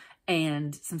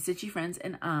 And some stitchy friends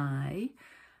and I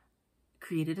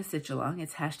created a stitch along.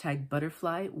 It's hashtag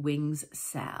Butterfly Wings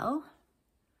Sal.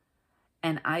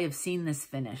 And I have seen this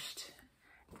finished.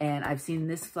 And I've seen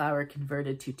this flower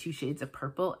converted to 2 shades of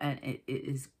purple, and it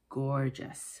is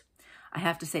gorgeous. I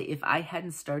have to say, if I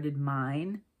hadn't started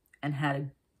mine and had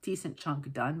a decent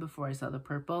chunk done before I saw the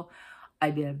purple,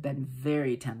 I'd have been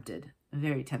very tempted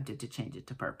to change it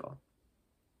to purple.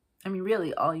 I mean,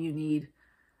 really, all you need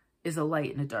is a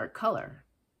light and a dark color.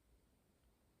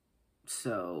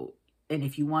 So, and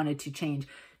if you wanted to change,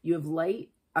 you have light,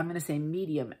 I'm going to say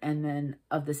medium, and then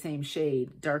of the same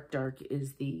shade, dark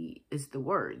is the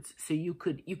words. So you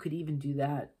could even do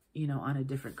that, you know, on a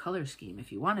different color scheme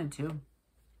if you wanted to.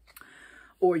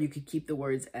 Or you could keep the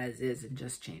words as is and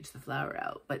just change the flower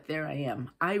out. But there I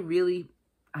am. I'm really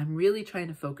trying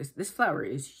to focus. This flower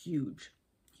is huge,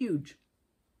 huge.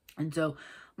 And so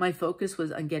my focus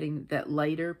was on getting that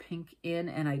lighter pink in,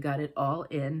 and I got it all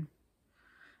in.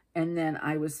 And then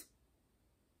I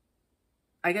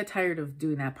got tired of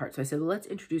doing that part. So I said, let's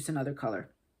introduce another color.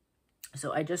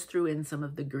 So I just threw in some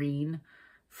of the green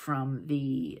from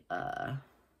the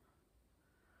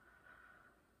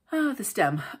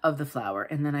stem of the flower.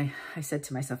 And then I said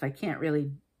to myself, I can't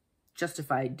really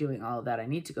justify doing all of that. I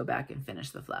need to go back and finish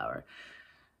the flower.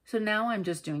 So now I'm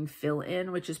just doing fill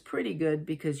in, which is pretty good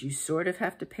because you sort of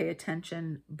have to pay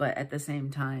attention, but at the same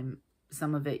time,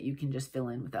 some of it you can just fill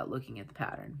in without looking at the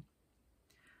pattern.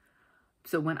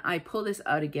 So when I pull this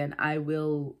out again, I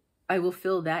will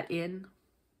fill that in.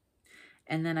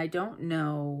 And then I don't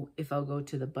know if I'll go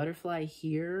to the butterfly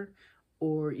here,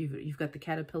 or you've got the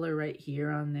caterpillar right here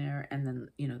on there, and then,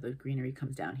 you know, the greenery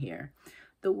comes down here.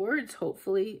 The words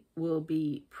hopefully will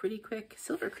be pretty quick.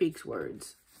 Silver Creek's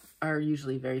words are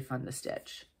usually very fun to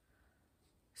stitch.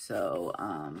 So,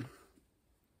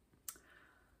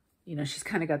 you know, she's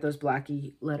kind of got those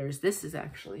blocky letters. This is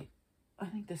actually,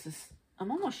 I'm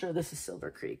almost sure this is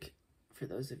Silver Creek, for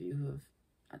those of you who have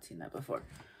not seen that before.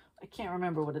 I can't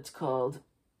remember what it's called,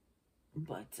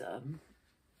 but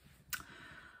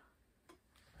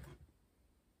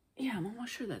I'm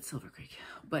almost sure that's Silver Creek.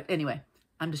 But anyway,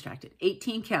 I'm distracted.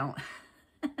 18 count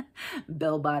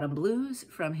Bell Bottom Blues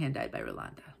from Hand Dyed by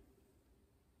Rolanda.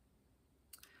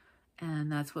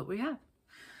 And that's what we have.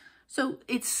 So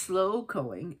it's slow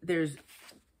going. There's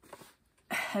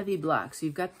heavy blocks.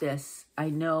 You've got this. I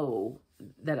know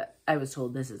that I was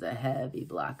told this is a heavy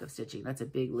block of stitching. That's a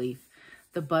big leaf.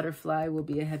 The butterfly will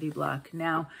be a heavy block.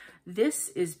 Now, this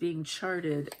is being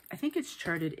charted. I think it's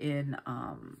charted in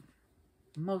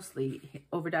mostly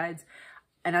overdyes.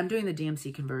 And I'm doing the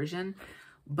DMC conversion.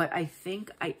 But I think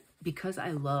because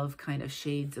I love kind of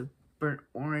shades of burnt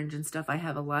orange and stuff, I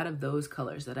have a lot of those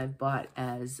colors that I've bought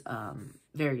as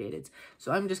variegateds.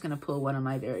 So I'm just going to pull one of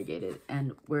my variegated,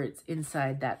 and where it's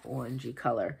inside that orangey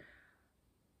color,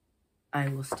 I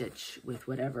will stitch with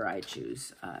whatever I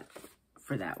choose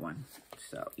for that one.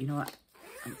 So you know what?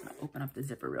 I'm going to open up the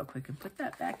zipper real quick and put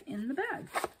that back in the bag.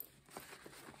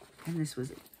 And this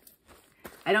was it.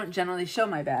 I don't generally show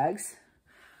my bags.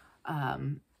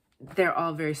 They're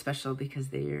all very special because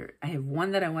I have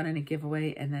one that I wanted to give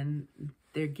away, and then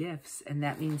they're gifts, and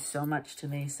that means so much to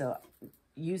me. So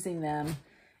using them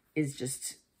is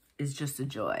just a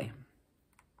joy.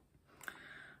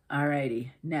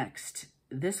 Alrighty, next.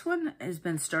 This one has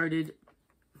been started.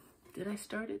 Did I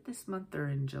start it this month or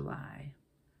in July?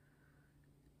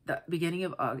 The beginning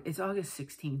of August. It's August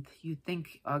 16th. You'd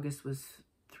think August was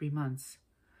 3 months.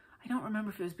 I don't remember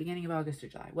if it was beginning of August or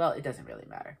July. Well, it doesn't really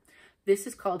matter. This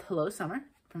is called Hello Summer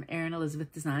from Erin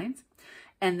Elizabeth Designs.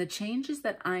 And the changes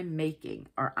that I'm making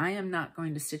are I am not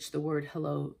going to stitch the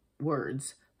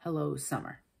hello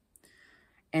summer.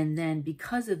 And then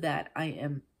because of that, I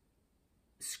am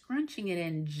scrunching it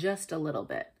in just a little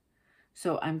bit.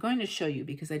 So I'm going to show you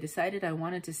because I decided I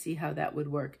wanted to see how that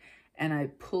would work. And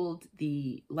I pulled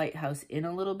the lighthouse in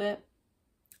a little bit,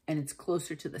 and it's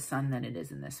closer to the sun than it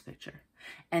is in this picture.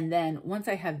 And then once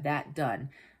I have that done,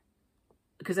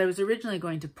 because I was originally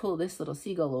going to pull this little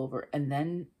seagull over and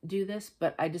then do this,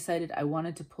 but I decided I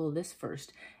wanted to pull this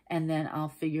first, and then I'll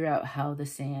figure out how the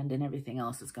sand and everything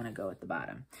else is going to go at the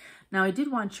bottom. Now, I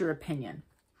did want your opinion.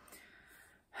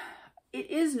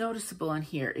 It is noticeable on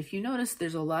here. If you notice,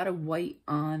 there's a lot of white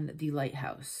on the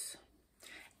lighthouse.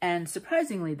 And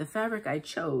surprisingly, the fabric I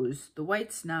chose, the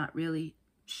white's not really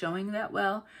showing that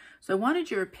well. So I wanted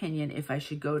your opinion if I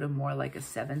should go to more like a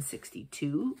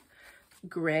 762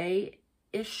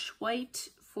 gray-ish white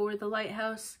for the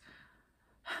lighthouse.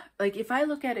 Like if I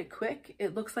look at it quick,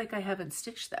 it looks like I haven't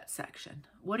stitched that section.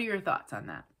 What are your thoughts on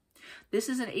that? This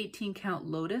is an 18 count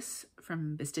Lotus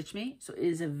from Bestitchme. So it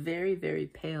is a very, very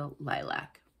pale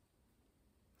lilac.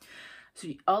 So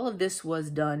all of this was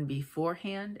done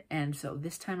beforehand. And so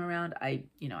this time around, I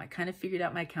kind of figured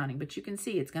out my counting, but you can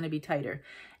see it's going to be tighter.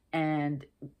 And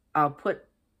I'll put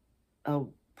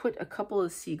a couple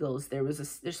of seagulls. There's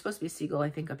supposed to be a seagull, I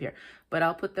think, up here, but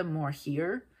I'll put them more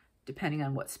here, depending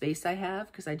on what space I have,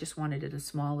 because I just wanted it a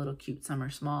small, little cute summer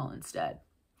small instead.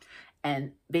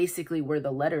 And basically where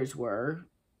the letters were,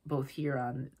 both here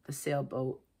on the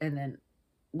sailboat and then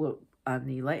on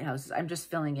the lighthouses, I'm just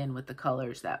filling in with the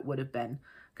colors that would have been,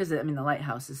 because I mean, the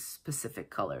lighthouse is specific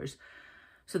colors.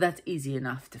 So that's easy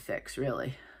enough to fix,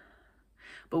 really.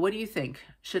 But what do you think?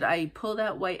 Should I pull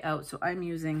that white out? So I'm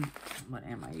using, what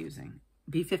am I using?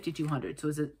 B5200.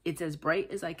 So it's as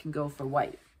bright as I can go for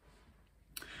white.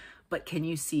 But can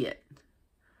you see it?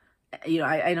 You know,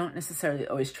 I don't necessarily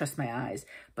always trust my eyes,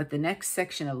 but the next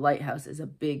section of lighthouse is a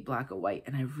big block of white,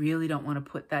 and I really don't want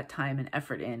to put that time and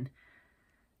effort in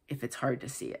if it's hard to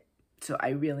see it. So I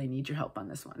really need your help on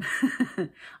this one.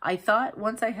 I thought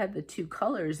once I had the two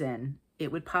colors in, it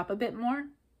would pop a bit more.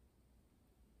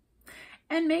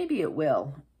 And maybe it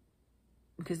will,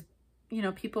 because, you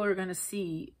know, people are going to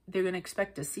see, they're going to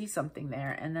expect to see something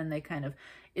there, and then they kind of,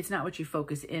 it's not what you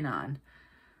focus in on.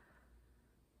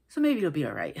 So maybe it'll be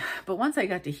all right. But once I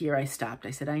got to here, I stopped.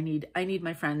 I said, I need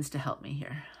my friends to help me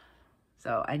here.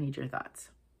 So I need your thoughts.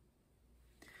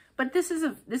 But this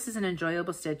is an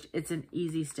enjoyable stitch. It's an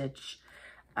easy stitch.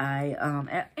 Erin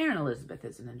Elizabeth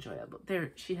is an enjoyable.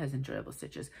 She has enjoyable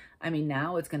stitches. I mean,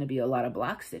 now it's going to be a lot of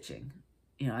block stitching.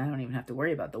 You know, I don't even have to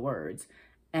worry about the words.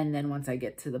 And then once I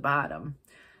get to the bottom,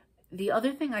 the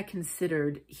other thing I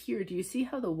considered here, do you see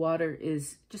how the water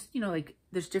is just, you know, like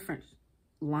there's different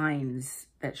lines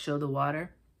that show the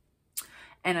water?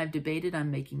 And I've debated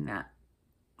on making that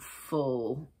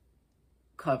full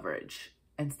coverage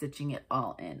and stitching it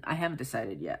all in. I haven't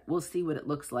decided yet. We'll see what it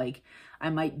looks like.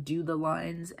 I might do the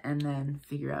lines and then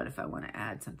figure out if I want to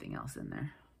add something else in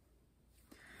there.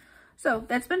 So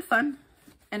that's been fun.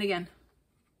 And again,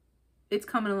 it's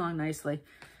coming along nicely.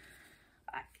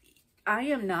 I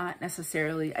am not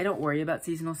necessarily, I don't worry about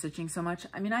seasonal stitching so much.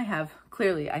 I mean, I have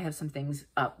some things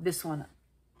up. This one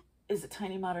is a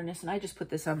tiny modernist, and I just put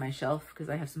this on my shelf because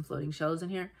I have some floating shelves in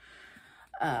here.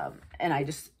 And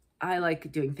I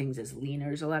like doing things as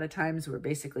leaners a lot of times, where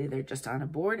basically they're just on a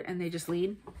board and they just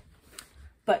lean.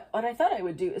 But what I thought I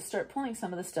would do is start pulling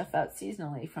some of the stuff out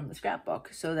seasonally from the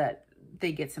scrapbook so that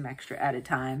they get some extra added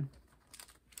time.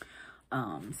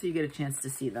 So you get a chance to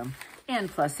see them. And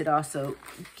plus it also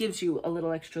gives you a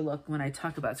little extra look when I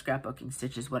talk about scrapbooking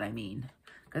stitches, what I mean,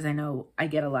 because I know I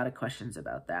get a lot of questions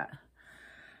about that.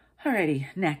 Alrighty,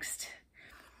 next.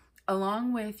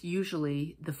 Along with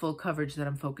usually the full coverage that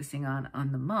I'm focusing on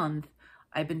the month,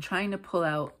 I've been trying to pull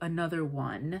out another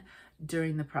one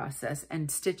during the process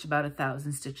and stitch about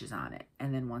 1,000 stitches on it.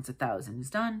 And then once 1,000 is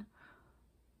done,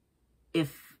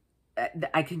 if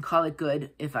I can call it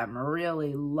good. If I'm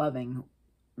really loving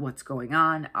what's going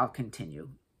on, I'll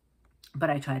continue. But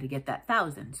I try to get that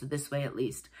 1,000. So this way, at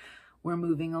least, we're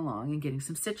moving along and getting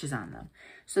some stitches on them.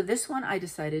 So this one I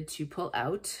decided to pull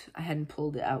out. I hadn't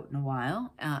pulled it out in a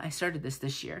while. I started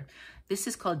this year. This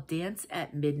is called Dance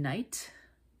at Midnight,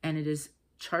 and it is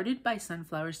charted by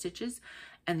Sunflower Stitches,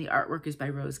 and the artwork is by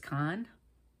Rose Kahn.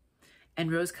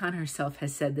 And Rose Kahn herself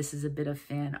has said this is a bit of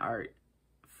fan art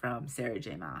from Sarah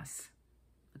J. Maas,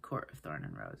 The Court of Thorn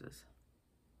and Roses.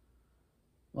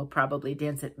 Well, probably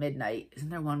Dance at Midnight.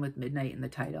 Isn't there one with midnight in the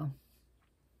title?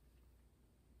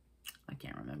 I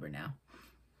can't remember now.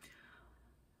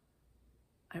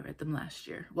 I read them last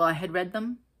year. Well, I had read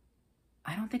them.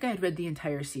 I don't think I had read the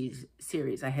entire series.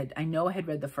 I know I had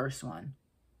read the first one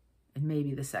and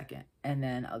maybe the second. And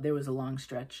then there was a long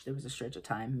stretch. There was a stretch of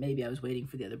time. Maybe I was waiting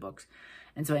for the other books.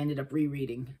 And so I ended up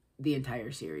rereading the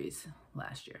entire series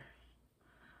last year.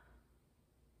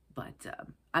 But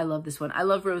I love this one. I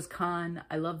love Rose Kahn.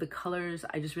 I love the colors.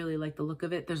 I just really like the look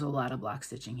of it. There's a lot of block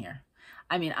stitching here.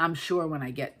 I mean, I'm sure when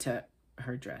I get to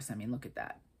her dress, I mean, look at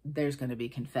that. There's going to be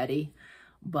confetti.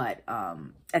 But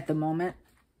at the moment,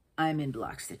 I'm in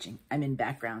block stitching. I'm in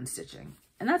background stitching.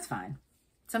 And that's fine.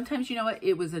 Sometimes, you know what?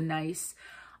 It was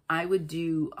I would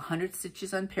do 100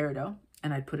 stitches on Peridot,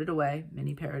 and I'd put it away,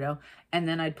 mini Peridot, and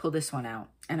then I'd pull this one out,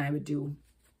 and I would do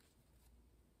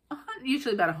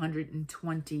usually about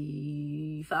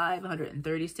 125,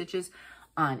 130 stitches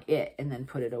on it, and then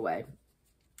put it away.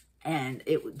 And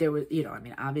there was, you know, I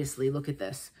mean, obviously, look at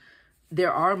this.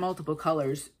 There are multiple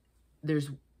colors.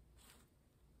 There's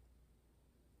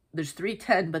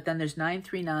 310, but then there's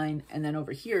 939, and then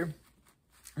over here,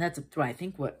 that's I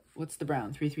think what's the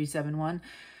brown? 3371.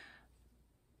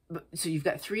 So you've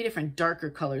got 3 different darker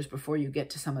colors before you get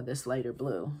to some of this lighter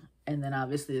blue. And then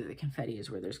obviously the confetti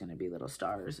is where there's going to be little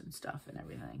stars and stuff and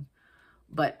everything.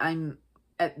 But I'm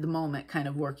at the moment kind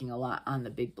of working a lot on the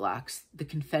big blocks. The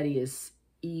confetti is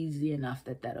easy enough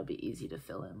that that'll be easy to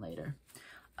fill in later.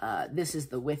 This is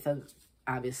the width of,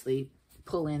 obviously,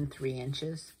 pull in 3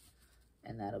 inches,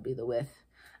 and that'll be the width.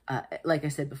 Like I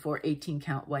said before, 18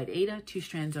 count white aida, 2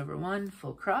 strands over 1,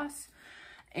 full cross.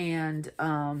 And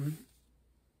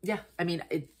yeah, I mean,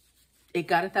 it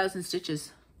got 1,000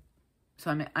 stitches.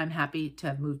 So I'm happy to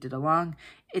have moved it along.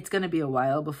 It's going to be a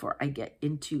while before I get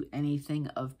into anything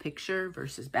of picture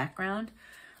versus background,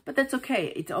 but that's okay.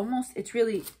 It's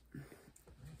really,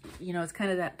 you know, it's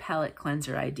kind of that palette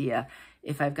cleanser idea.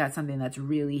 If I've got something that's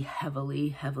really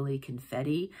heavily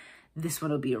confetti, this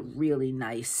one will be a really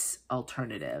nice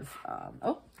alternative.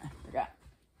 Oh, I forgot.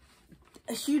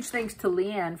 A huge thanks to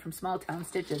Leanne from Small Town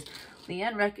Stitches.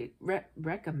 Leanne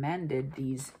recommended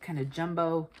these kind of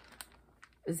jumbo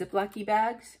Ziploc-y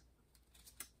bags.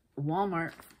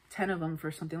 Walmart, 10 of them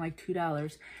for something like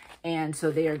 $2. And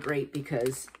so they are great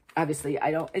because obviously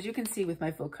I don't, as you can see with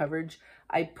my full coverage,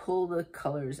 I pull the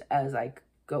colors as I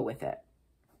go with it.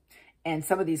 And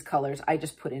some of these colors I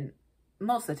just put in,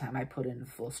 most of the time I put in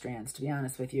full strands, to be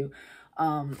honest with you.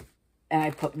 And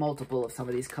I put multiple of some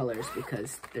of these colors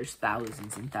because there's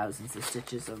thousands and thousands of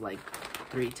stitches of like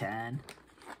 310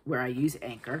 where I use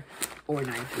anchor or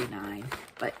 939.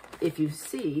 But if you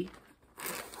see,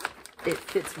 it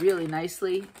fits really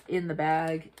nicely in the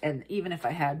bag. And even if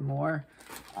I had more,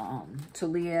 to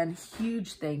Leanne,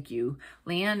 huge thank you.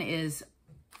 Leanne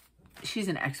she's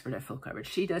an expert at full coverage.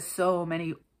 She does so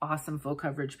many awesome full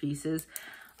coverage pieces.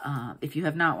 If you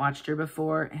have not watched her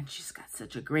before, and she's got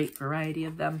such a great variety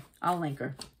of them, I'll link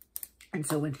her. And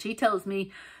so when she tells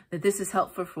me that this is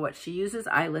helpful for what she uses,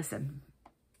 I listen.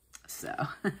 So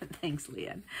thanks,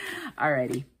 Leanne.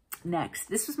 Alrighty, next.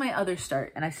 This was my other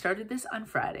start, and I started this on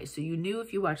Friday. So you knew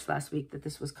if you watched last week that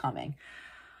this was coming.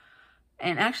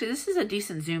 And actually, this is a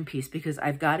decent zoom piece because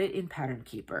I've got it in Pattern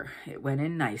Keeper. It went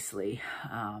in nicely.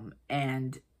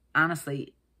 And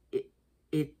honestly,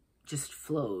 just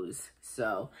flows.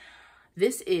 So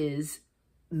this is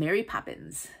Mary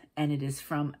Poppins, and it is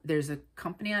from, there's a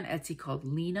company on Etsy called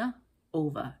Lina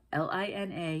Ova,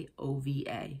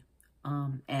 Linaova.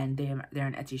 And they're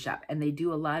an Etsy shop, and they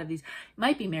do a lot of these. It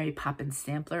might be Mary Poppins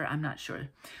sampler, I'm not sure.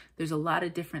 There's a lot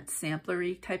of different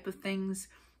samplery type of things.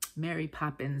 Mary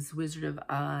Poppins, Wizard of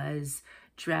Oz,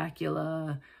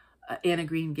 Dracula, Anna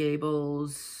Green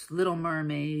Gables, Little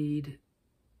Mermaid,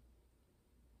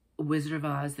 Wizard of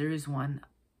Oz. There is one.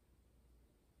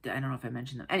 I don't know if I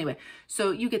mentioned them. Anyway,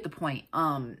 so you get the point.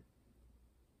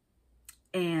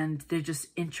 And they're just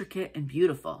intricate and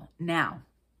beautiful. Now,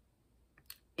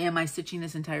 am I stitching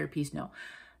this entire piece? No.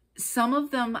 Some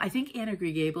of them, I think Anna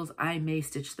Green Gables, I may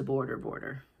stitch the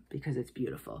border because it's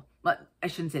beautiful. But I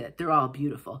shouldn't say that. They're all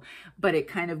beautiful. But it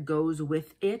kind of goes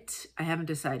with it. I haven't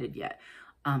decided yet.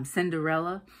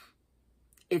 Cinderella,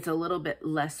 it's a little bit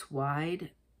less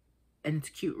wide and it's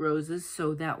cute roses.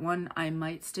 So that one I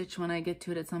might stitch when I get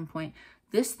to it at some point.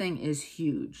 This thing is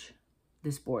huge,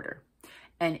 this border.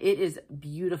 And it is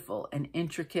beautiful and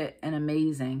intricate and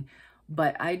amazing.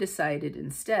 But I decided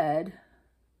instead,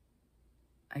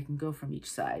 I can go from each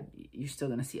side. You're still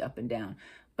going to see up and down.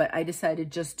 But I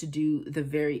decided just to do the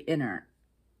very inner.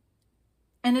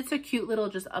 And it's a cute little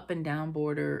just up and down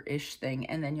border-ish thing.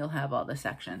 And then you'll have all the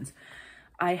sections.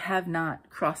 I have not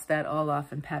crossed that all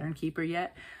off in Pattern Keeper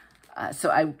yet.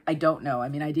 So I don't know. I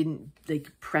mean, I didn't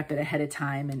like prep it ahead of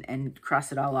time and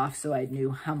cross it all off so I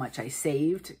knew how much I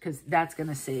saved. Because that's going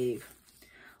to save...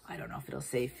 I don't know if it'll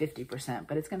save 50%,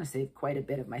 but it's going to save quite a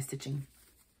bit of my stitching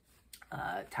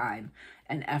time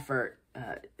and effort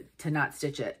to not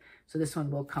stitch it. So this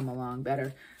one will come along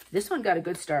better. This one got a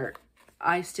good start.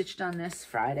 I stitched on this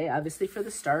Friday, obviously for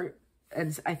the start.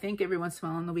 And I think every once in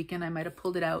a while on the weekend, I might have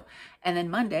pulled it out. And then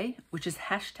Monday, which is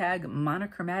hashtag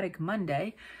monochromatic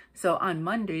Monday. So on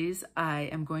Mondays, I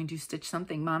am going to stitch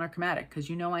something monochromatic because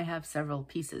you know I have several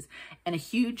pieces. And a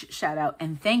huge shout out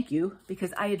and thank you,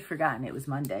 because I had forgotten it was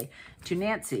Monday, to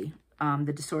Nancy,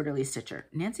 the Disorderly Stitcher.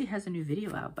 Nancy has a new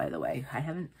video out, by the way.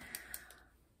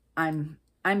 I'm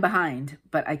behind,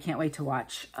 but I can't wait to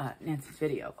watch Nancy's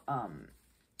video.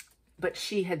 But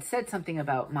she had said something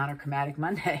about monochromatic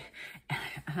Monday,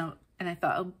 and I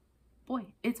thought, oh boy,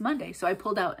 it's Monday. So I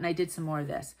pulled out and I did some more of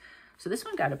this. So this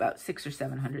one got about 600 or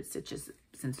 700 stitches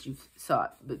since you saw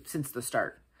it, since the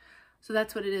start. So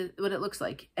that's what it is, what it looks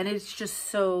like. And it's just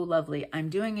so lovely. I'm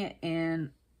doing it in,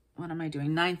 what am I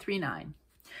doing? 939.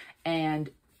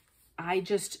 And I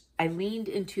leaned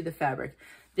into the fabric.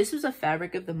 This was a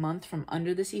fabric of the month from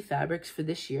Under the Sea Fabrics for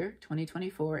this year,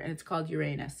 2024, and it's called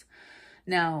Uranus.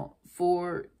 Now,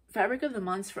 for fabric of the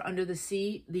months for Under the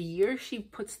Sea, the year she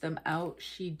puts them out,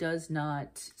 she does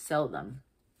not sell them.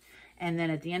 And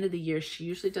then at the end of the year, she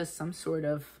usually does some sort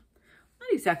of, I'm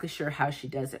not exactly sure how she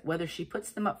does it, whether she puts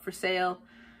them up for sale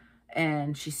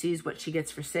and she sees what she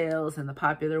gets for sales and the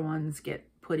popular ones get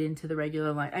put into the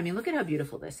regular line. I mean, look at how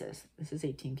beautiful this is. This is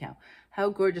 18 count. How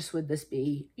gorgeous would this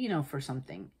be, you know, for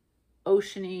something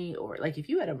oceany, or like if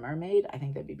you had a mermaid, I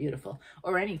think that'd be beautiful,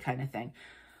 or any kind of thing.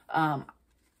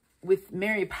 With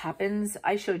Mary Poppins,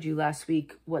 I showed you last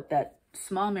week what that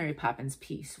small Mary Poppins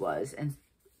piece was and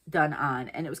done on,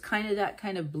 and it was kind of that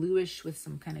kind of bluish with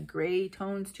some kind of gray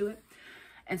tones to it.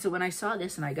 And so when I saw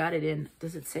this and I got it in,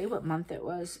 does it say what month it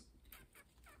was?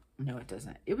 No, it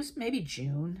doesn't. It was maybe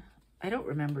June. I don't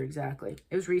remember exactly.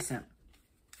 It was recent.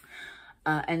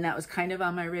 And that was kind of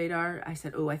on my radar. I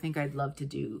said, oh, I think I'd love to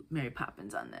do Mary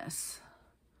Poppins on this.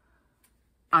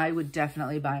 I would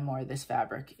definitely buy more of this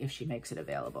fabric if she makes it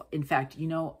available. In fact, you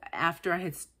know, after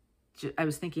I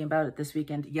was thinking about it this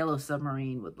weekend, Yellow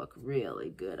Submarine would look really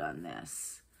good on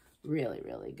this. Really,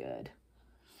 really good.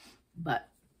 But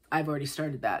I've already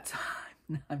started that, so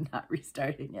I'm not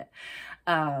restarting it.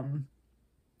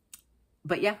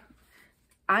 But yeah,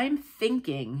 I'm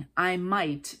thinking I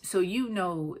might, so you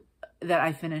know that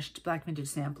I finished Black Vintage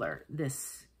Sampler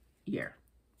this year,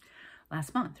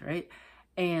 last month, right?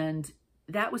 And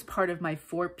that was part of my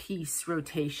 4-piece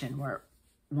rotation where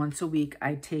once a week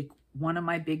I'd take one of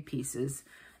my big pieces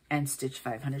and stitch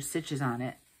 500 stitches on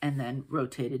it and then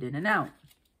rotate it in and out.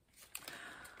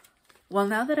 Well,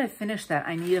 now that I've finished that,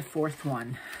 I need a 4th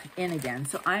one in again.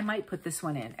 So I might put this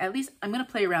one in. At least I'm going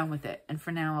to play around with it. And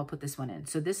for now, I'll put this one in.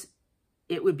 So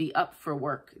it would be up for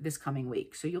work this coming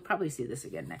week. So you'll probably see this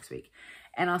again next week.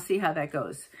 And I'll see how that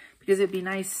goes. Because it'd be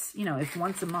nice, you know, if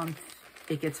once a month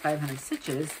it gets 500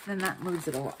 stitches, then that moves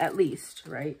it along, at least,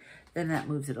 right? Then that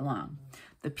moves it along.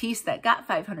 The piece that got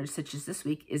 500 stitches this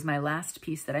week is my last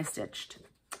piece that I stitched,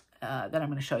 that I'm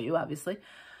going to show you, obviously.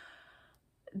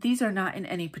 These are not in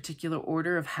any particular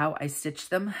order of how I stitched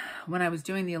them. When I was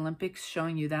doing the Olympics,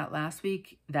 showing you that last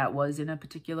week, that was in a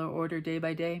particular order day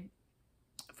by day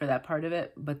for that part of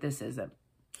it, but this isn't.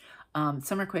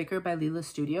 Summer Quaker by Leela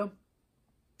Studio.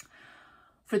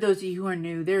 For those of you who are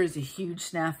new, there is a huge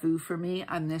snafu for me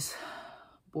on this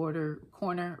border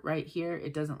corner right here.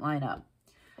 It doesn't line up.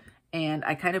 And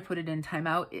I kind of put it in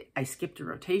timeout. I skipped a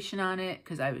rotation on it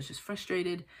because I was just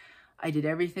frustrated. I did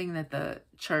everything that the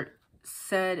chart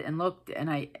said and looked, and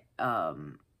I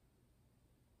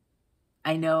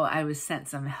know I was sent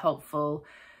some helpful,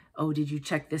 oh, did you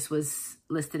check this was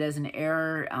listed as an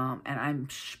error? And I'm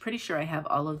pretty sure I have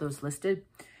all of those listed.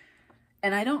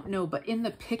 And I don't know, but in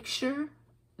the picture,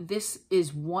 this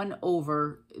is 1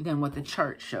 over than what the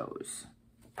chart shows.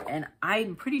 And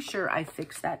I'm pretty sure I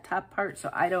fixed that top part,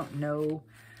 so I don't know.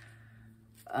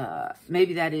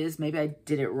 Maybe that is, maybe I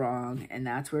did it wrong and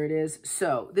that's where it is.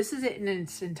 So this is it in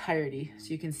its entirety. So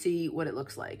you can see what it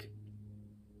looks like.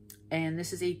 And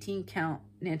this is 18 count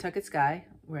Nantucket Sky,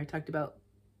 where I talked about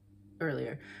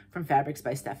earlier, from Fabrics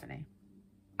by Stephanie.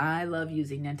 I love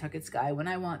using Nantucket Sky when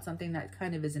I want something that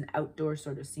kind of is an outdoor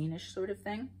sort of scenish sort of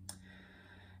thing.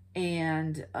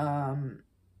 And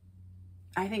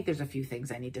I think there's a few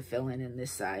things I need to fill in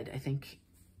this side. I think,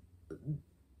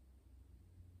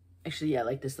 actually, yeah,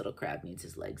 like this little crab needs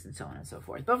his legs and so on and so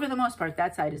forth. But for the most part,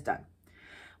 that side is done.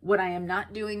 What I am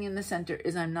not doing in the center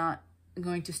is I'm not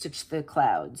going to stitch the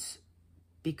clouds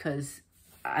because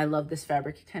I love this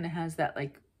fabric. It kind of has that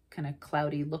like kind of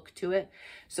cloudy look to it.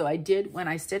 So I did, when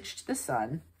I stitched the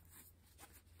sun,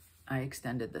 I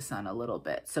extended the sun a little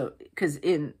bit. So, because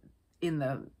in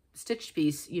the stitched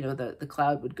piece, you know, the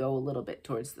cloud would go a little bit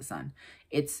towards the sun.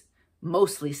 It's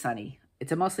mostly sunny.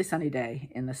 It's a mostly sunny day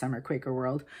in the Summer Quaker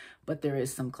world, but there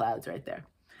is some clouds right there.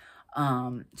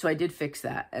 So I did fix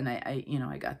that, and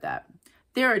I got that.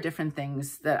 There are different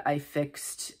things that I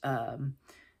fixed.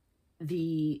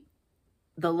 The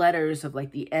letters of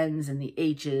like the N's and the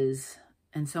H's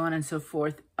and so on and so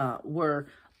forth were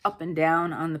up and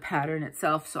down on the pattern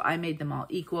itself, so I made them all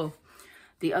equal.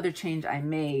 The other change I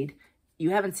made, you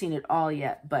haven't seen it all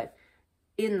yet, but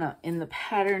in the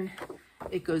pattern,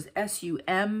 it goes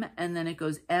S-U-M and then it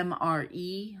goes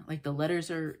M-R-E, like the letters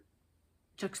are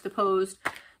juxtaposed.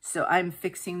 So I'm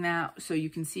fixing that. So you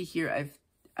can see here,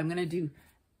 I'm going to do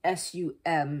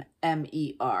S-U-M-M-E-R.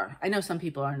 I know some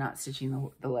people are not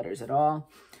stitching the letters at all.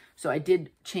 So I did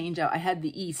change out. I had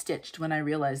the E stitched when I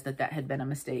realized that that had been a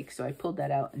mistake. So I pulled that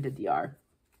out and did the R.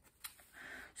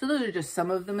 So those are just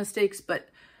some of the mistakes, but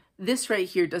this right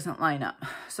here doesn't line up.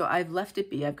 So I've left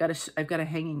it be. I've got a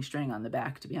hanging string on the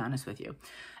back, to be honest with you.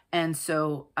 And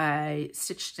so I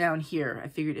stitched down here. I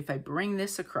figured if I bring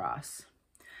this across,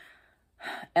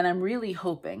 and I'm really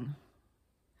hoping,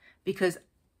 because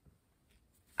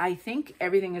I think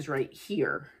everything is right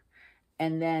here.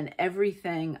 And then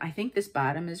everything, I think this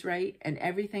bottom is right. And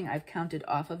everything I've counted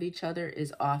off of each other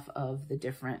is off of the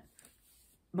different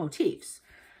motifs.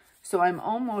 So I'm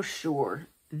almost sure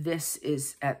this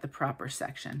is at the proper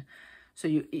section. So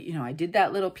you know, I did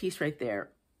that little piece right there.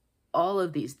 All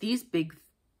of these big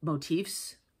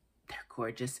motifs, they're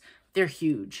gorgeous. They're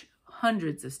huge,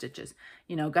 hundreds of stitches.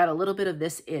 You know, got a little bit of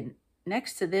this in.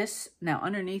 Next to this, now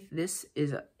underneath this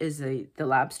is the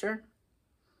lobster.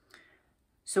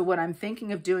 So what I'm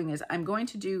thinking of doing is I'm going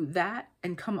to do that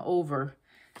and come over,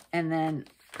 and then,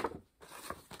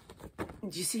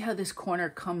 do you see how this corner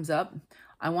comes up?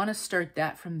 I want to start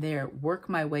that from there, work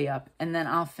my way up, and then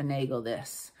I'll finagle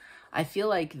this. I feel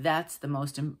like that's the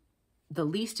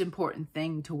least important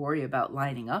thing to worry about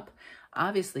lining up.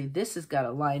 Obviously, this has got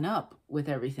to line up with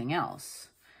everything else.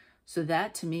 So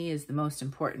that to me is the most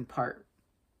important part.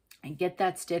 And get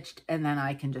that stitched, and then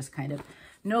I can just kind of,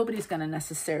 nobody's going to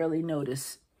necessarily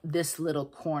notice this little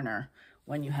corner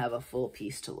when you have a full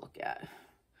piece to look at.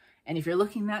 And if you're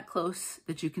looking that close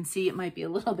that you can see it might be a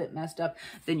little bit messed up,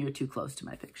 then you're too close to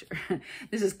my picture.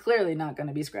 This is clearly not going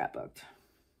to be scrapbooked.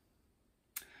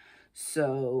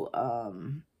 So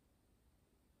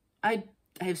I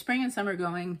have spring and summer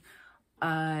going.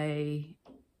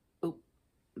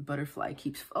 Butterfly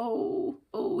keeps,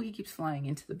 he keeps flying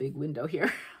into the big window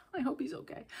here. I hope he's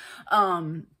okay.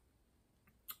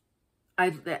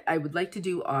 I would like to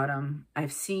do autumn.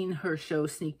 I've seen her show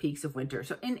sneak peeks of winter.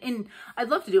 So I'd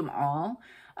love to do them all.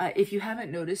 If you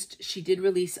haven't noticed, she did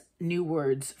release new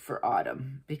words for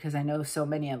autumn because I know so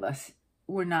many of us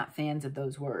were not fans of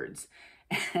those words.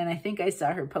 And I think I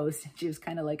saw her post and she was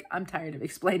kind of like, I'm tired of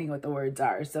explaining what the words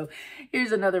are. So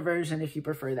here's another version if you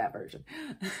prefer that version.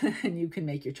 And you can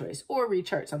make your choice or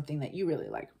rechart something that you really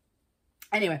like.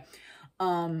 Anyway,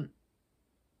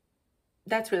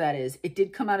 that's where that is. It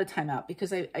did come out of timeout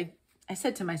because I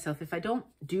said to myself, if I don't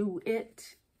do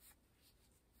it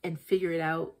and figure it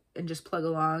out and just plug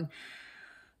along,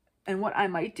 and what I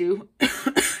might do,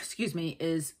 excuse me,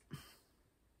 is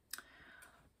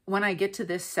when I get to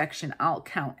this section, I'll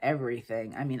count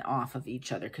everything, I mean, off of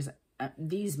each other, because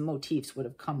these motifs would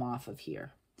have come off of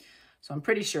here. So I'm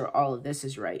pretty sure all of this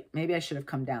is right. Maybe I should have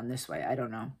come down this way. I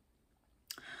don't know.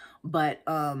 But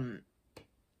I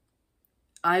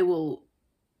will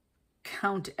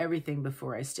count everything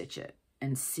before I stitch it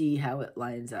and see how it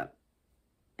lines up,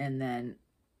 and then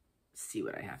see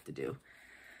what I have to do.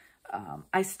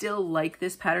 I still like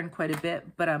this pattern quite a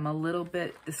bit, but I'm a little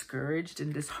bit discouraged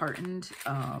and disheartened.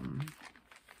 And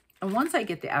once I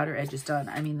get the outer edges done,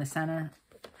 I mean the center,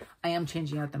 I am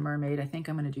changing out the mermaid. I think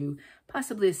I'm going to do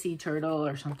possibly a sea turtle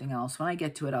or something else. When I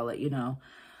get to it, I'll let you know.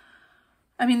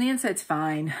 I mean, the inside's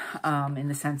fine in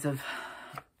the sense of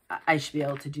I should be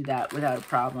able to do that without a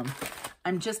problem.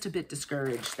 I'm just a bit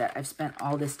discouraged that I've spent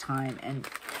all this time, and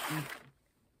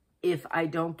if I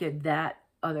don't get that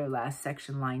other last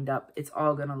section lined up, it's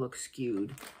all going to look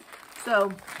skewed.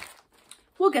 So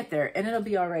we'll get there, and it'll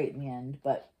be all right in the end,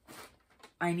 but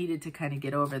I needed to kind of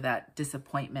get over that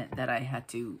disappointment that I had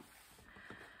to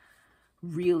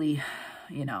really,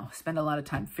 you know, spend a lot of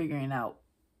time figuring out.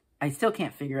 I still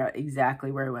can't figure out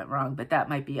exactly where I went wrong, but that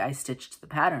might be I stitched the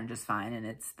pattern just fine, and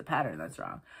it's the pattern that's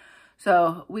wrong.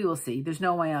 So we will see. There's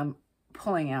no way I'm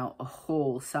pulling out a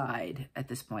whole side at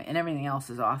this point, and everything else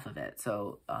is off of it.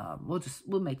 So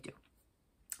we'll make do.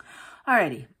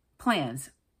 Alrighty,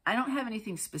 plans. I don't have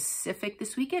anything specific.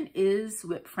 This weekend is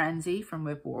Whip Frenzy from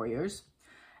Whip Warriors,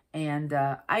 and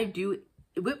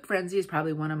Whip Frenzy is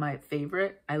probably one of my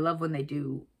favorite. I love when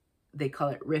they call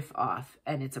it Riff Off,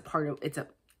 and it's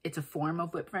a form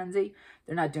of Whip Frenzy.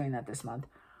 They're not doing that this month.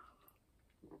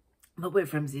 But Whip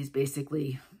Frenzy is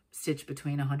basically stitch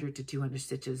between 100 to 200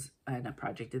 stitches in a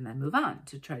project and then move on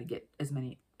to try to get as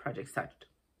many projects touched.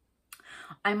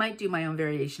 I might do my own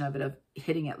variation of it, of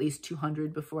hitting at least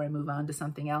 200 before I move on to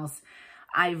something else.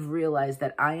 I've realized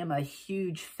that I am a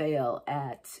huge fail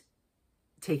at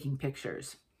taking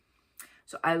pictures.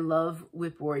 So I love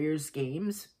Whip Warriors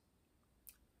games,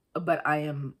 but I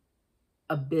am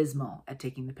abysmal at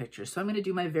taking the pictures. So I'm going to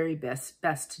do my very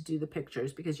best to do the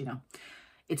pictures, because, you know,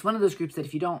 it's one of those groups that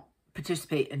if you don't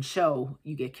participate and show,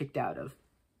 you get kicked out of.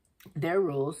 Their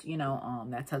rules, you know,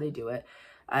 that's how they do it.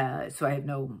 So I have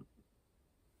no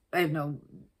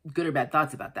good or bad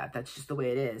thoughts about that. That's just the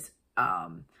way it is.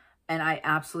 And I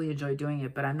absolutely enjoy doing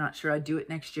it, but I'm not sure I'd do it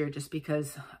next year, just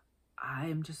because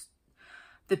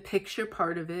the picture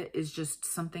part of it is just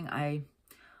something I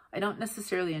don't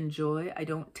necessarily enjoy. I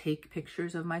don't take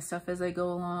pictures of my stuff as I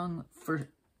go along for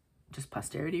just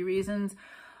posterity reasons.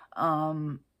 I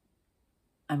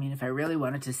mean, if I really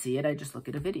wanted to see it, I just look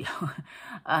at a video.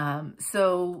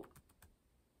 So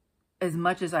as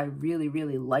much as I really,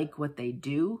 really like what they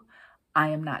do, I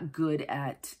am not good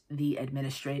at the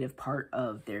administrative part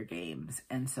of their games.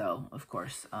 And so, of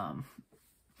course,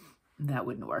 that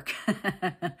wouldn't work.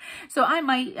 So I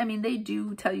mean, they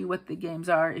do tell you what the games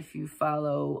are. If you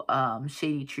follow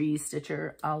Shady Trees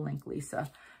Stitcher, I'll link Lisa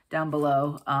down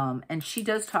below. And she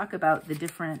does talk about the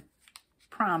different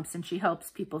prompts, and she helps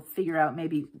people figure out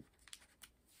maybe,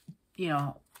 you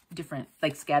know, different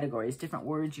like categories, different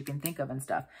words you can think of and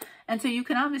stuff. And so you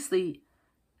can obviously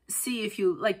see if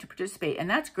you like to participate, and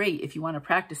that's great if you want to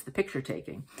practice the picture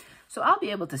taking. So I'll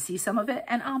be able to see some of it,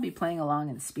 and I'll be playing along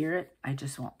in spirit. I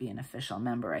just won't be an official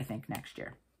member, I think, next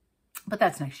year. But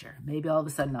that's next year. Maybe all of a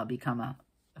sudden I'll become a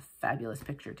fabulous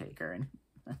picture taker, and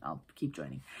I'll keep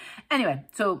joining. Anyway,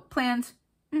 so plans,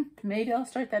 maybe I'll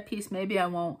start that piece, maybe I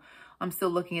won't. I'm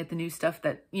still looking at the new stuff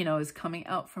that, you know, is coming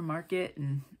out for market,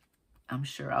 and I'm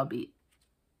sure I'll be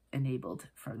enabled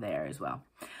from there as well.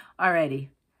 Alrighty.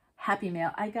 Happy Mail.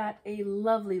 I got a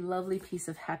lovely, lovely piece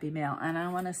of Happy Mail, and I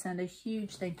want to send a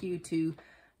huge thank you to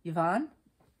Yvonne.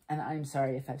 And I'm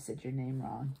sorry if I've said your name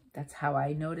wrong. That's how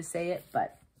I know to say it.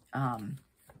 But I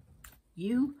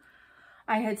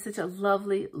had such a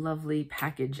lovely, lovely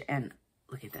package, and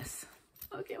look at this.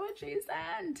 Look at what she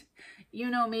sent.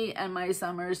 You know me and my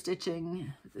summer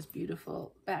stitching. This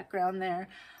beautiful background there.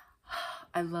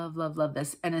 I love, love, love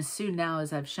this. And as soon now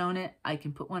as I've shown it, I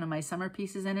can put one of my summer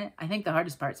pieces in it. I think the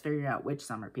hardest part is figuring out which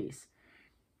summer piece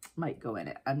might go in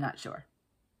it. I'm not sure.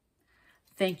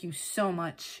 Thank you so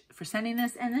much for sending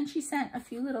this. And then she sent a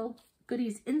few little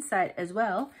goodies inside as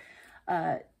well.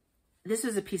 This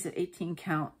is a piece of 18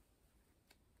 count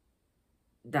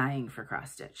dying for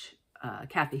cross stitch.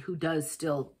 Kathy, who does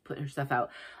still put her stuff out,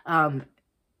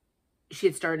 she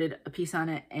had started a piece on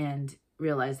it and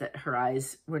realized that her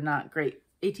eyes were not great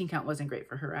 18 count wasn't great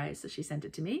for her eyes, so she sent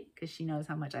it to me because she knows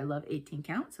how much I love 18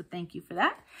 count. So thank you for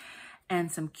that.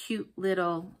 And some cute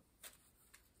little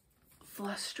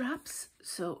floss straps.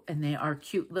 So, and they are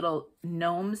cute little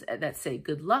gnomes that say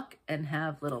good luck and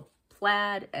have little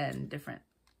plaid and different,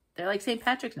 they're like St.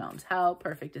 Patrick's gnomes. How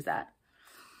perfect is that?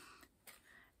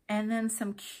 And then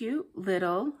some cute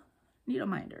little needle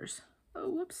minders. Oh,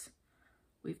 whoops.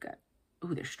 We've got,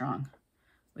 oh, they're strong.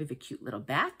 We have a cute little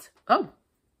bat. Oh,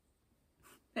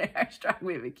 they are strong.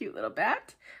 We have a cute little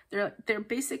bat. They're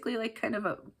basically like kind of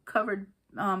a covered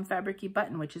fabric-y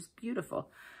button, which is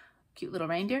beautiful. Cute little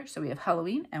reindeer. So we have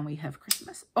Halloween and we have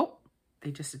Christmas. Oh,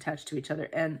 they just attach to each other.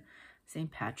 And St.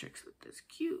 Patrick's with this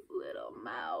cute little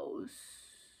mouse.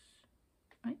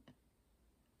 Right?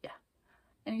 Yeah.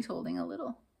 And he's holding a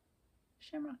little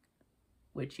shamrock,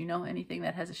 which, you know, anything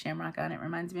that has a shamrock on it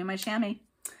reminds me of my chamois.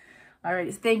 All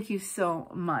right. Thank you so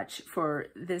much for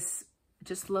this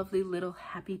just lovely little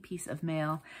happy piece of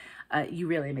mail. You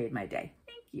really made my day.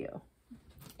 Thank you.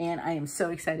 And I am so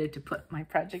excited to put my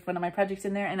project, one of my projects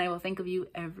in there, and I will think of you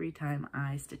every time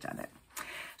I stitch on it.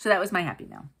 So that was my happy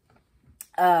mail.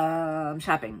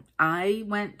 Shopping. I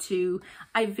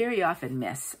very often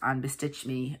miss on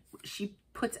Bestitchme. She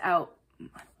puts out, I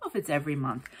don't know if it's every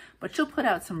month, but she'll put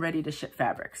out some ready to ship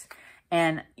fabrics.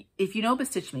 And if you know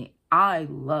Bestitchme, I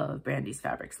love Brandy's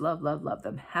fabrics. Love, love, love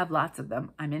them. Have lots of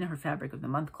them. I'm in her Fabric of the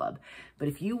Month club. But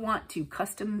if you want to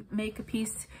custom make a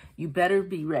piece, you better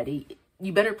be ready.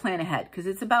 You better plan ahead because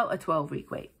it's about a 12-week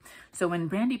wait. So when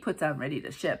Brandy puts on ready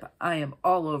to ship, I am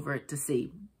all over it to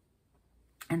see.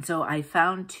 And so I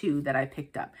found two that I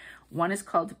picked up. One is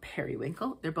called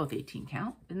Periwinkle. They're both 18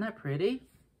 count. Isn't that pretty?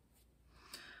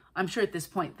 I'm sure at this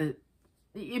point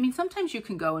I mean, sometimes you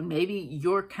can go and maybe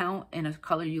your count in a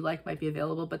color you like might be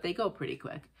available, but they go pretty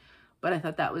quick. But I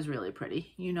thought that was really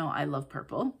pretty. You know, I love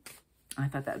purple. I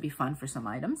thought that would be fun for some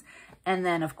items. And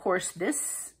then, of course,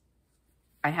 this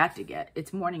I had to get.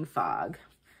 It's Morning Fog.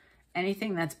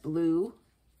 Anything that's blue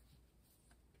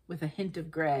with a hint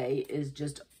of gray is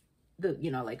just the, you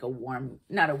know, like a warm,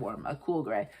 not a warm, a cool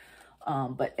gray.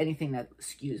 But anything that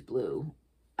skews blue,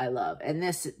 I love. And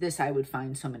this I would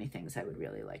find so many things I would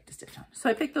really like to stitch on. So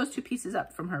I picked those two pieces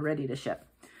up from her ready to ship.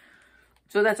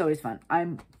 So that's always fun.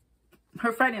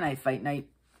 Her Friday night fight night,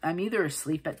 I'm either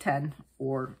asleep at 10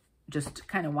 or just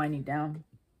kind of winding down.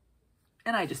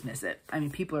 And I just miss it. I mean,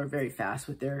 people are very fast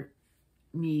with their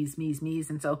me's.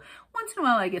 And so once in a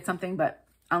while I get something, but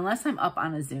unless I'm up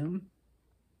on a Zoom,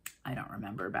 I don't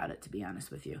remember about it, to be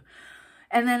honest with you.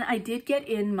 And then I did get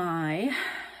in my,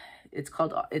 it's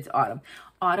Autumn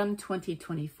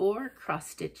 2024 cross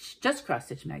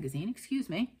stitch magazine, excuse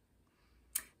me.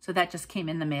 So that just came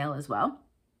in the mail as well.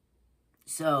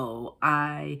 So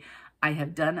I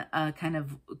have done a kind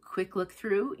of quick look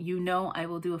through. You know, I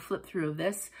will do a flip through of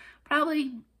this.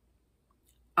 Probably,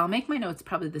 I'll make my notes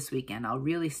probably this weekend. I'll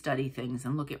really study things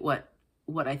and look at what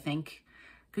I think,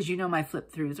 because you know my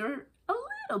flip throughs are a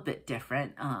little bit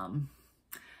different.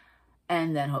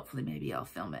 And then hopefully maybe I'll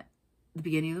film it the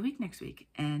beginning of the week next week,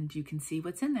 and you can see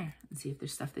what's in there and see if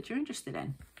there's stuff that you're interested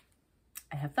in.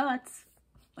 I have thoughts.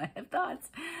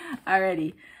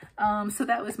 Alrighty. So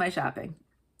that was my shopping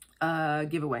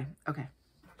giveaway. Okay.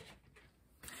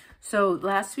 So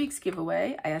last week's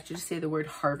giveaway, I asked you to say the word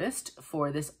harvest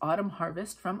for this autumn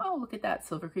harvest from, oh, look at that,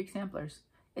 Silver Creek Samplers.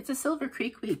 It's a Silver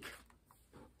Creek week.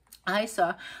 I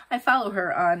follow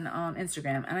her on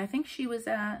Instagram, and I think she was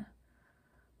at,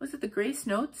 was it the Grace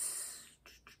Notes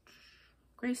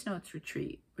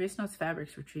retreat, Grace Notes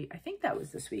Fabrics retreat? I think that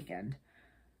was this weekend.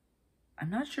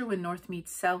 I'm not sure when North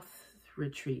meets South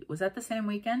retreat. Was that the same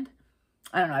weekend?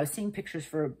 I don't know. I was seeing pictures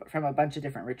from a bunch of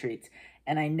different retreats,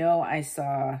 and I know I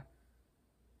saw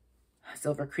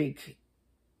Silver Creek,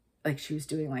 like she was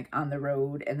doing like on the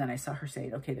road, and then I saw her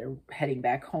saying, okay, they're heading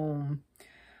back home.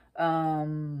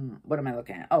 What am I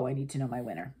looking at? Oh, I need to know my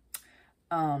winner.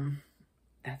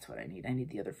 That's what I need. I need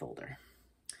the other folder.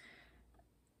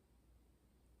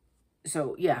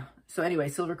 So yeah. So anyway,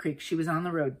 Silver Creek, she was on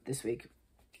the road this week.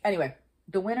 Anyway,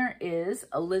 the winner is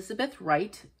Elizabeth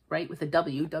Wright with a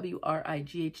W,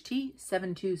 W-R-I-G-H-T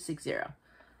 7260.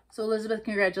 So Elizabeth,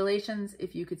 congratulations.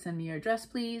 If you could send me your address,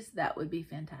 please, that would be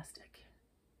fantastic.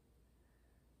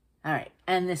 All right.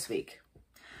 And this week.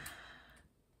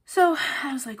 So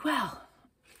I was like, well,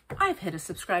 I've hit a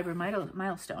subscriber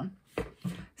milestone.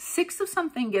 6 of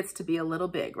something gets to be a little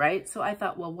big, right? So I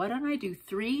thought, well, why don't I do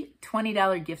 3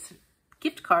 $20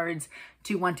 gift cards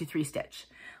to 123 Stitch.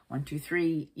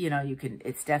 123, you know, you can,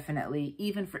 it's definitely,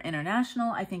 even for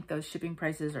international, I think those shipping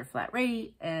prices are flat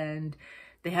rate, and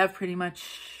they have pretty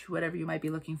much whatever you might be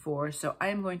looking for. So I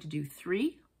am going to do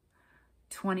 3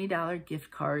 $20 gift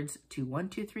cards to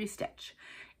 123 Stitch.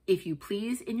 If you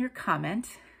please, in your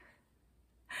comment,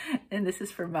 and this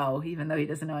is for Mo, even though he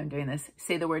doesn't know I'm doing this,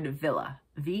 say the word Villa,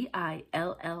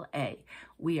 V-I-L-L-A.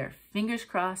 We are fingers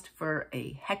crossed for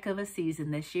a heck of a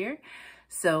season this year.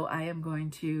 So I am going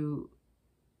to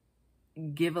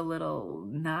give a little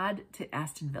nod to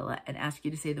Aston Villa and ask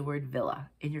you to say the word Villa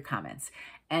in your comments.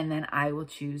 And then I will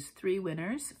choose 3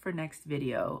 winners for next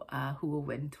video who will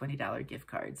win $20 gift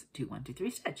cards to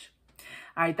 123 Stitch.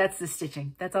 All right, that's the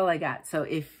stitching. That's all I got. So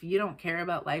if you don't care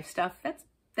about life stuff,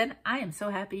 then I am so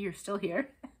happy you're still here.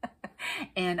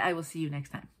 And I will see you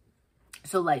next time.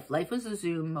 So life was a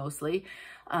Zoom mostly.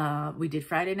 We did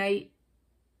Friday night.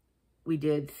 We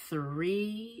did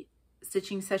 3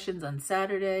 stitching sessions on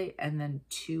Saturday and then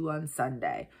 2 on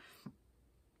Sunday.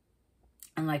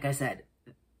 And like I said,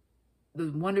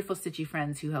 the wonderful stitchy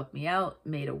friends who helped me out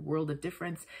made a world of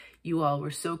difference. You all were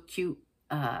so cute.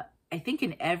 I think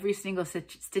in every single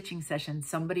stitching session,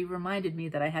 somebody reminded me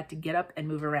that I had to get up and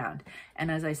move around.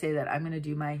 And as I say that, I'm going to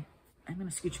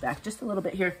scooch back just a little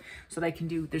bit here so that I can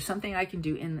do, there's something I can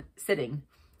do in sitting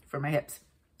for my hips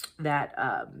that,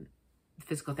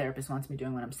 physical therapist wants me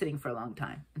doing when I'm sitting for a long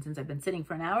time. And since I've been sitting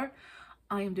for an hour,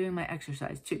 I am doing my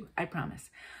exercise too, I promise.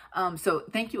 So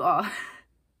thank you all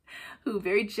who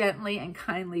very gently and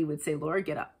kindly would say, Laura,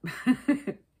 get up.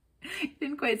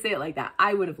 Didn't quite say it like that.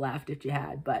 I would have laughed if you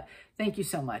had, but thank you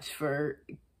so much for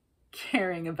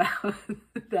caring about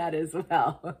that as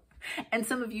well. And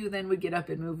some of you then would get up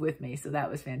and move with me. So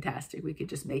that was fantastic. We could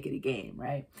just make it a game,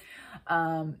 right?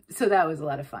 So that was a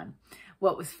lot of fun.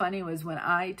 What was funny was when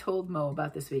I told Mo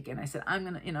about this weekend, I said, I'm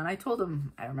going to, and I told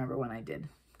him, I remember when I did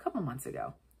a couple months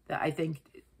ago, that I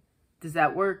think, does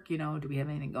that work? Do we have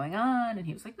anything going on? And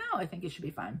he was like, no, I think it should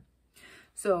be fine.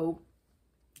 So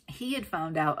he had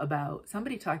found out about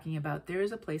somebody talking about there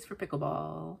is a place for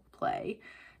pickleball play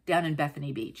down in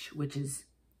Bethany Beach, which is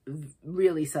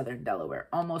really southern Delaware,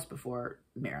 almost before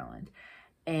Maryland.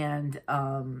 And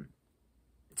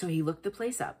so he looked the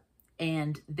place up.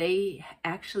 And they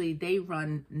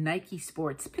run Nike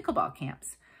Sports pickleball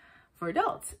camps for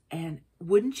adults. And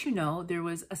wouldn't you know, there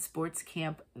was a sports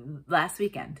camp last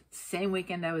weekend, same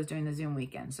weekend I was doing the Zoom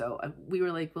weekend. So we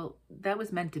were like, well, that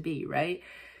was meant to be, right?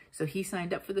 So he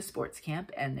signed up for the sports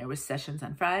camp and there was sessions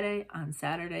on Friday, on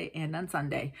Saturday, and on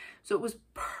Sunday. So it was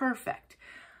perfect.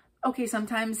 Okay,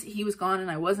 sometimes he was gone and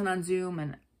I wasn't on Zoom,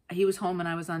 and he was home and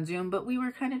I was on Zoom, but we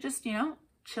were kind of just,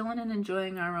 chilling and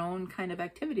enjoying our own kind of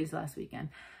activities last weekend.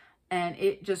 And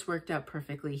it just worked out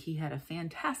perfectly. He had a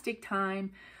fantastic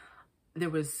time.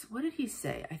 There was, what did he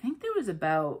say? I think there was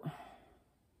about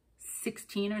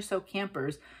 16 or so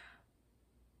campers.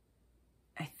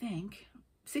 I think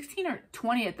 16 or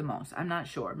 20 at the most. I'm not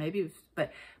sure. Maybe it was,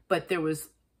 but there was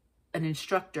an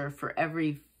instructor for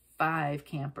every 5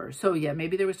 campers. So yeah,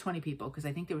 maybe there was 20 people because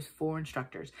I think there was 4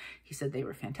 instructors. He said they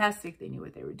were fantastic. They knew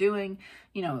what they were doing,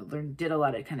 did a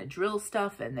lot of kind of drill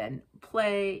stuff and then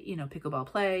play, pickleball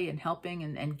play and helping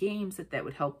and games that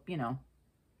would help,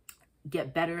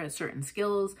 get better at certain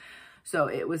skills. So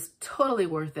it was totally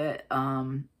worth it.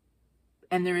 And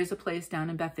there is a place down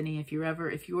in Bethany if you're a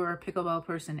pickleball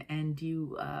person and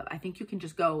you, I think you can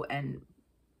just go and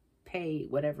pay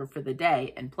whatever for the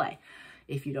day and play.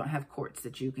 If you don't have courts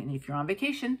that you can, if you're on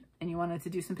vacation and you wanted to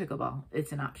do some pickleball,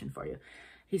 it's an option for you.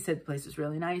 He said the place was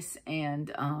really nice and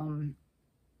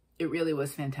it really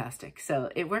was fantastic. So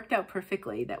it worked out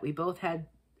perfectly that we both had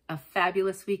a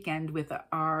fabulous weekend with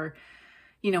our,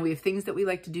 we have things that we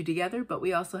like to do together, but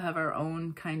we also have our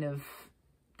own kind of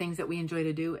things that we enjoy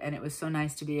to do. And it was so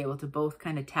nice to be able to both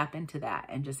kind of tap into that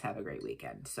and just have a great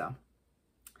weekend. So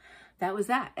that was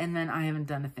that. And then I haven't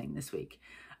done a thing this week.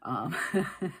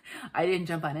 I didn't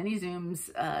jump on any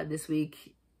Zooms this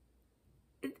week.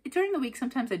 During the week,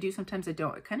 sometimes I do, sometimes I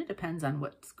don't. It kind of depends on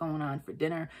what's going on for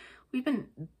dinner.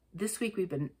 This week we've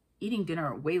been eating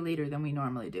dinner way later than we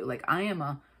normally do. Like I don't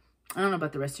know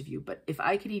about the rest of you, but if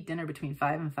I could eat dinner between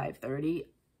 5 and 5:30,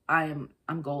 I'm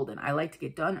golden. I like to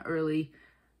get done early,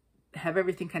 have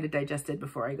everything kind of digested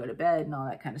before I go to bed and all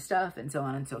that kind of stuff and so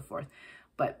on and so forth.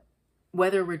 But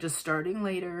whether we're just starting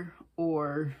later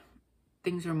or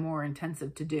things are more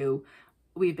intensive to do,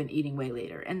 we've been eating way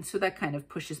later. And so that kind of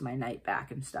pushes my night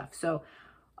back and stuff. So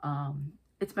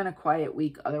it's been a quiet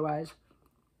week otherwise.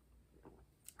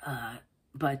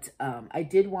 But I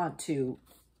did want to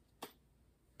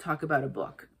talk about a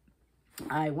book.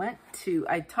 I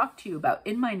talked to you about,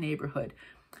 in my neighborhood,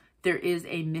 there is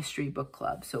a mystery book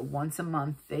club. So once a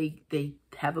month, they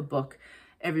have a book,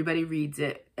 everybody reads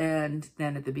it. And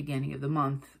then at the beginning of the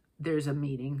month, there's a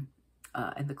meeting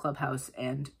in the clubhouse,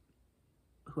 and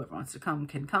whoever wants to come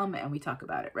can come, and we talk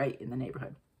about it, right, in the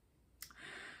neighborhood.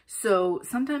 So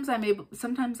sometimes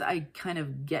sometimes I kind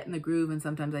of get in the groove and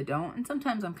sometimes I don't. And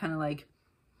sometimes I'm kind of like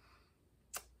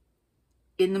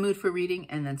in the mood for reading,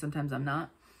 and then sometimes I'm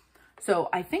not. So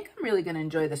I think I'm really going to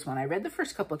enjoy this one. I read the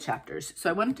first couple chapters, so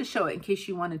I wanted to show it in case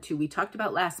you wanted to. We talked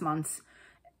about last month's,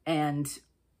 and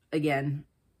again,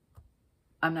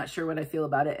 I'm not sure what I feel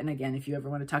about it. And again, if you ever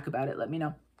want to talk about it, let me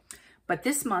know. But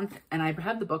this month, and I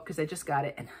have the book because I just got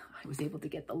it, and I was able to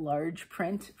get the large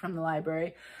print from the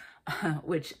library,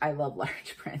 which I love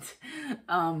large print.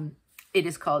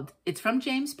 It's from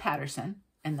James Patterson,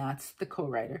 and that's the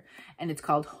co-writer, and it's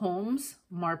called Holmes,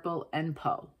 Marple, and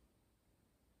Poe.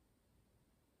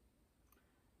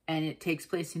 And it takes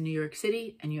place in New York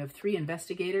City, and you have 3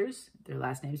 investigators, their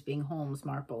last names being Holmes,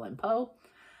 Marple, and Poe.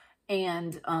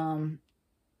 And,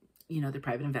 you know, they're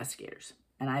private investigators.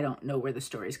 And I don't know where the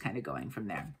story is kind of going from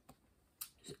there.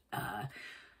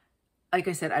 Like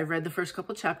I said, I read the first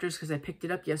couple chapters because I picked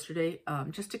it up yesterday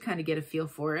just to kind of get a feel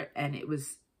for it. And it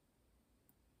was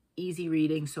easy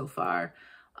reading so far.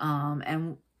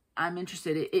 And I'm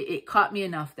interested. It caught me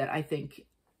enough that I think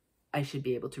I should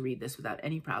be able to read this without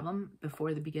any problem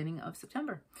before the beginning of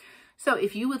September. So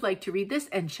if you would like to read this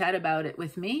and chat about it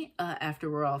with me after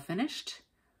we're all finished,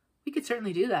 we could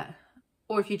certainly do that.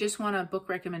 Or if you just want a book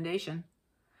recommendation.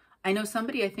 I know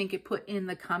somebody, I think it put in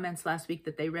the comments last week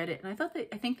that they read it, and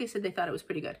I think they said they thought it was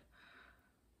pretty good.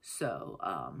 So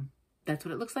that's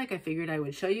what it looks like. I figured I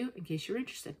would show you in case you're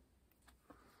interested.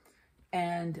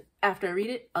 And after I read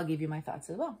it, I'll give you my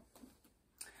thoughts as well.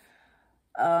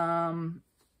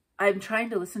 I'm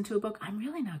trying to listen to a book. I'm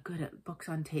really not good at books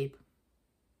on tape.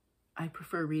 I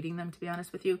prefer reading them, to be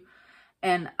honest with you.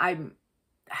 And I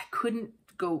couldn't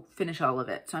go finish all of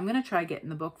it. So I'm going to try getting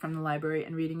the book from the library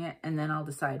and reading it, and then I'll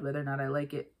decide whether or not I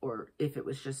like it, or if it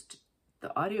was just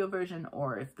the audio version,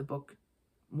 or if the book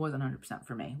wasn't 100%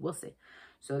 for me. We'll see.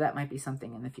 So that might be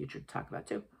something in the future to talk about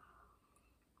too.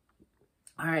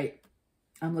 All right.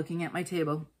 I'm looking at my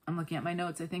table. I'm looking at my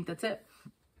notes. I think that's it.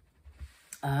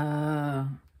 I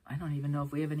don't even know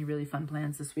if we have any really fun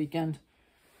plans this weekend.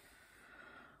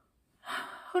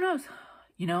 Who knows?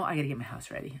 You know, I got to get my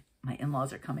house ready. My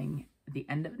in-laws are coming at the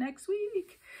end of next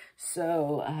week.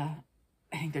 So I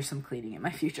think there's some cleaning in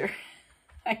my future.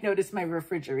 I noticed my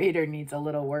refrigerator needs a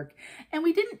little work. And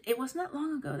it wasn't that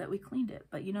long ago that we cleaned it.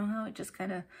 But you know how it just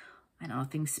kind of, I don't know,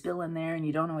 things spill in there and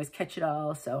you don't always catch it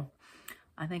all. So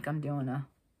I think I'm doing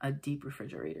a deep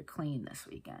refrigerator clean this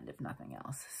weekend, if nothing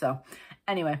else. So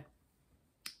anyway,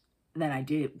 then I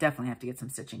do definitely have to get some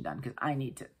stitching done because I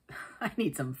need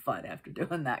some fun after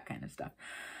doing that kind of stuff.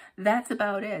 That's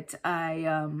about it.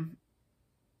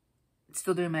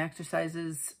 Still doing my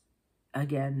exercises.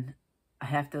 Again, I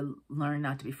have to learn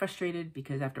not to be frustrated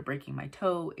because after breaking my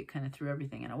toe, it kind of threw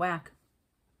everything in a whack.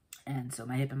 And so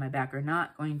my hip and my back are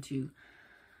not going to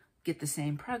get the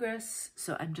same progress.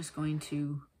 So I'm just going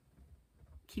to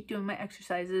keep doing my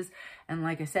exercises. And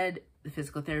like I said, the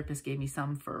physical therapist gave me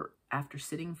some for after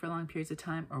sitting for long periods of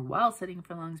time or while sitting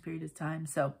for long periods of time.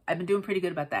 So I've been doing pretty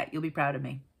good about that. You'll be proud of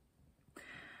me.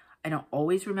 I don't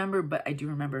always remember, but I do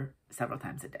remember several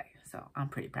times a day. So I'm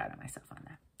pretty proud of myself on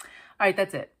that. All right,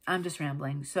 that's it. I'm just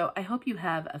rambling. So I hope you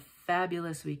have a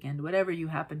fabulous weekend, whatever you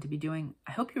happen to be doing.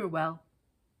 I hope you're well.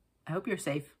 I hope you're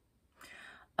safe.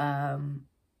 I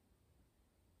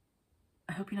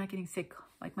hope you're not getting sick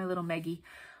like my little Maggie.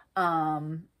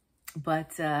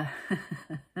 But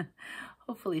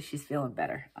hopefully she's feeling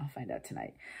better. I'll find out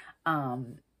tonight.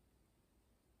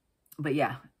 But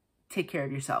yeah, take care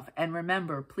of yourself. And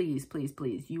remember, please, please,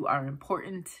 please, you are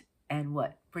important. And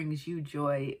what brings you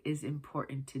joy is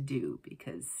important to do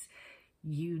because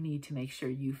you need to make sure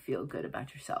you feel good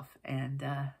about yourself. And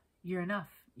you're enough.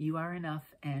 You are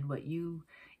enough. And what you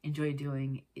enjoy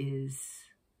doing is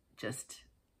just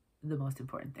the most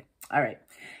important thing. All right.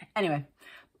 Anyway,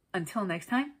 until next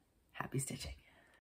time, happy stitching.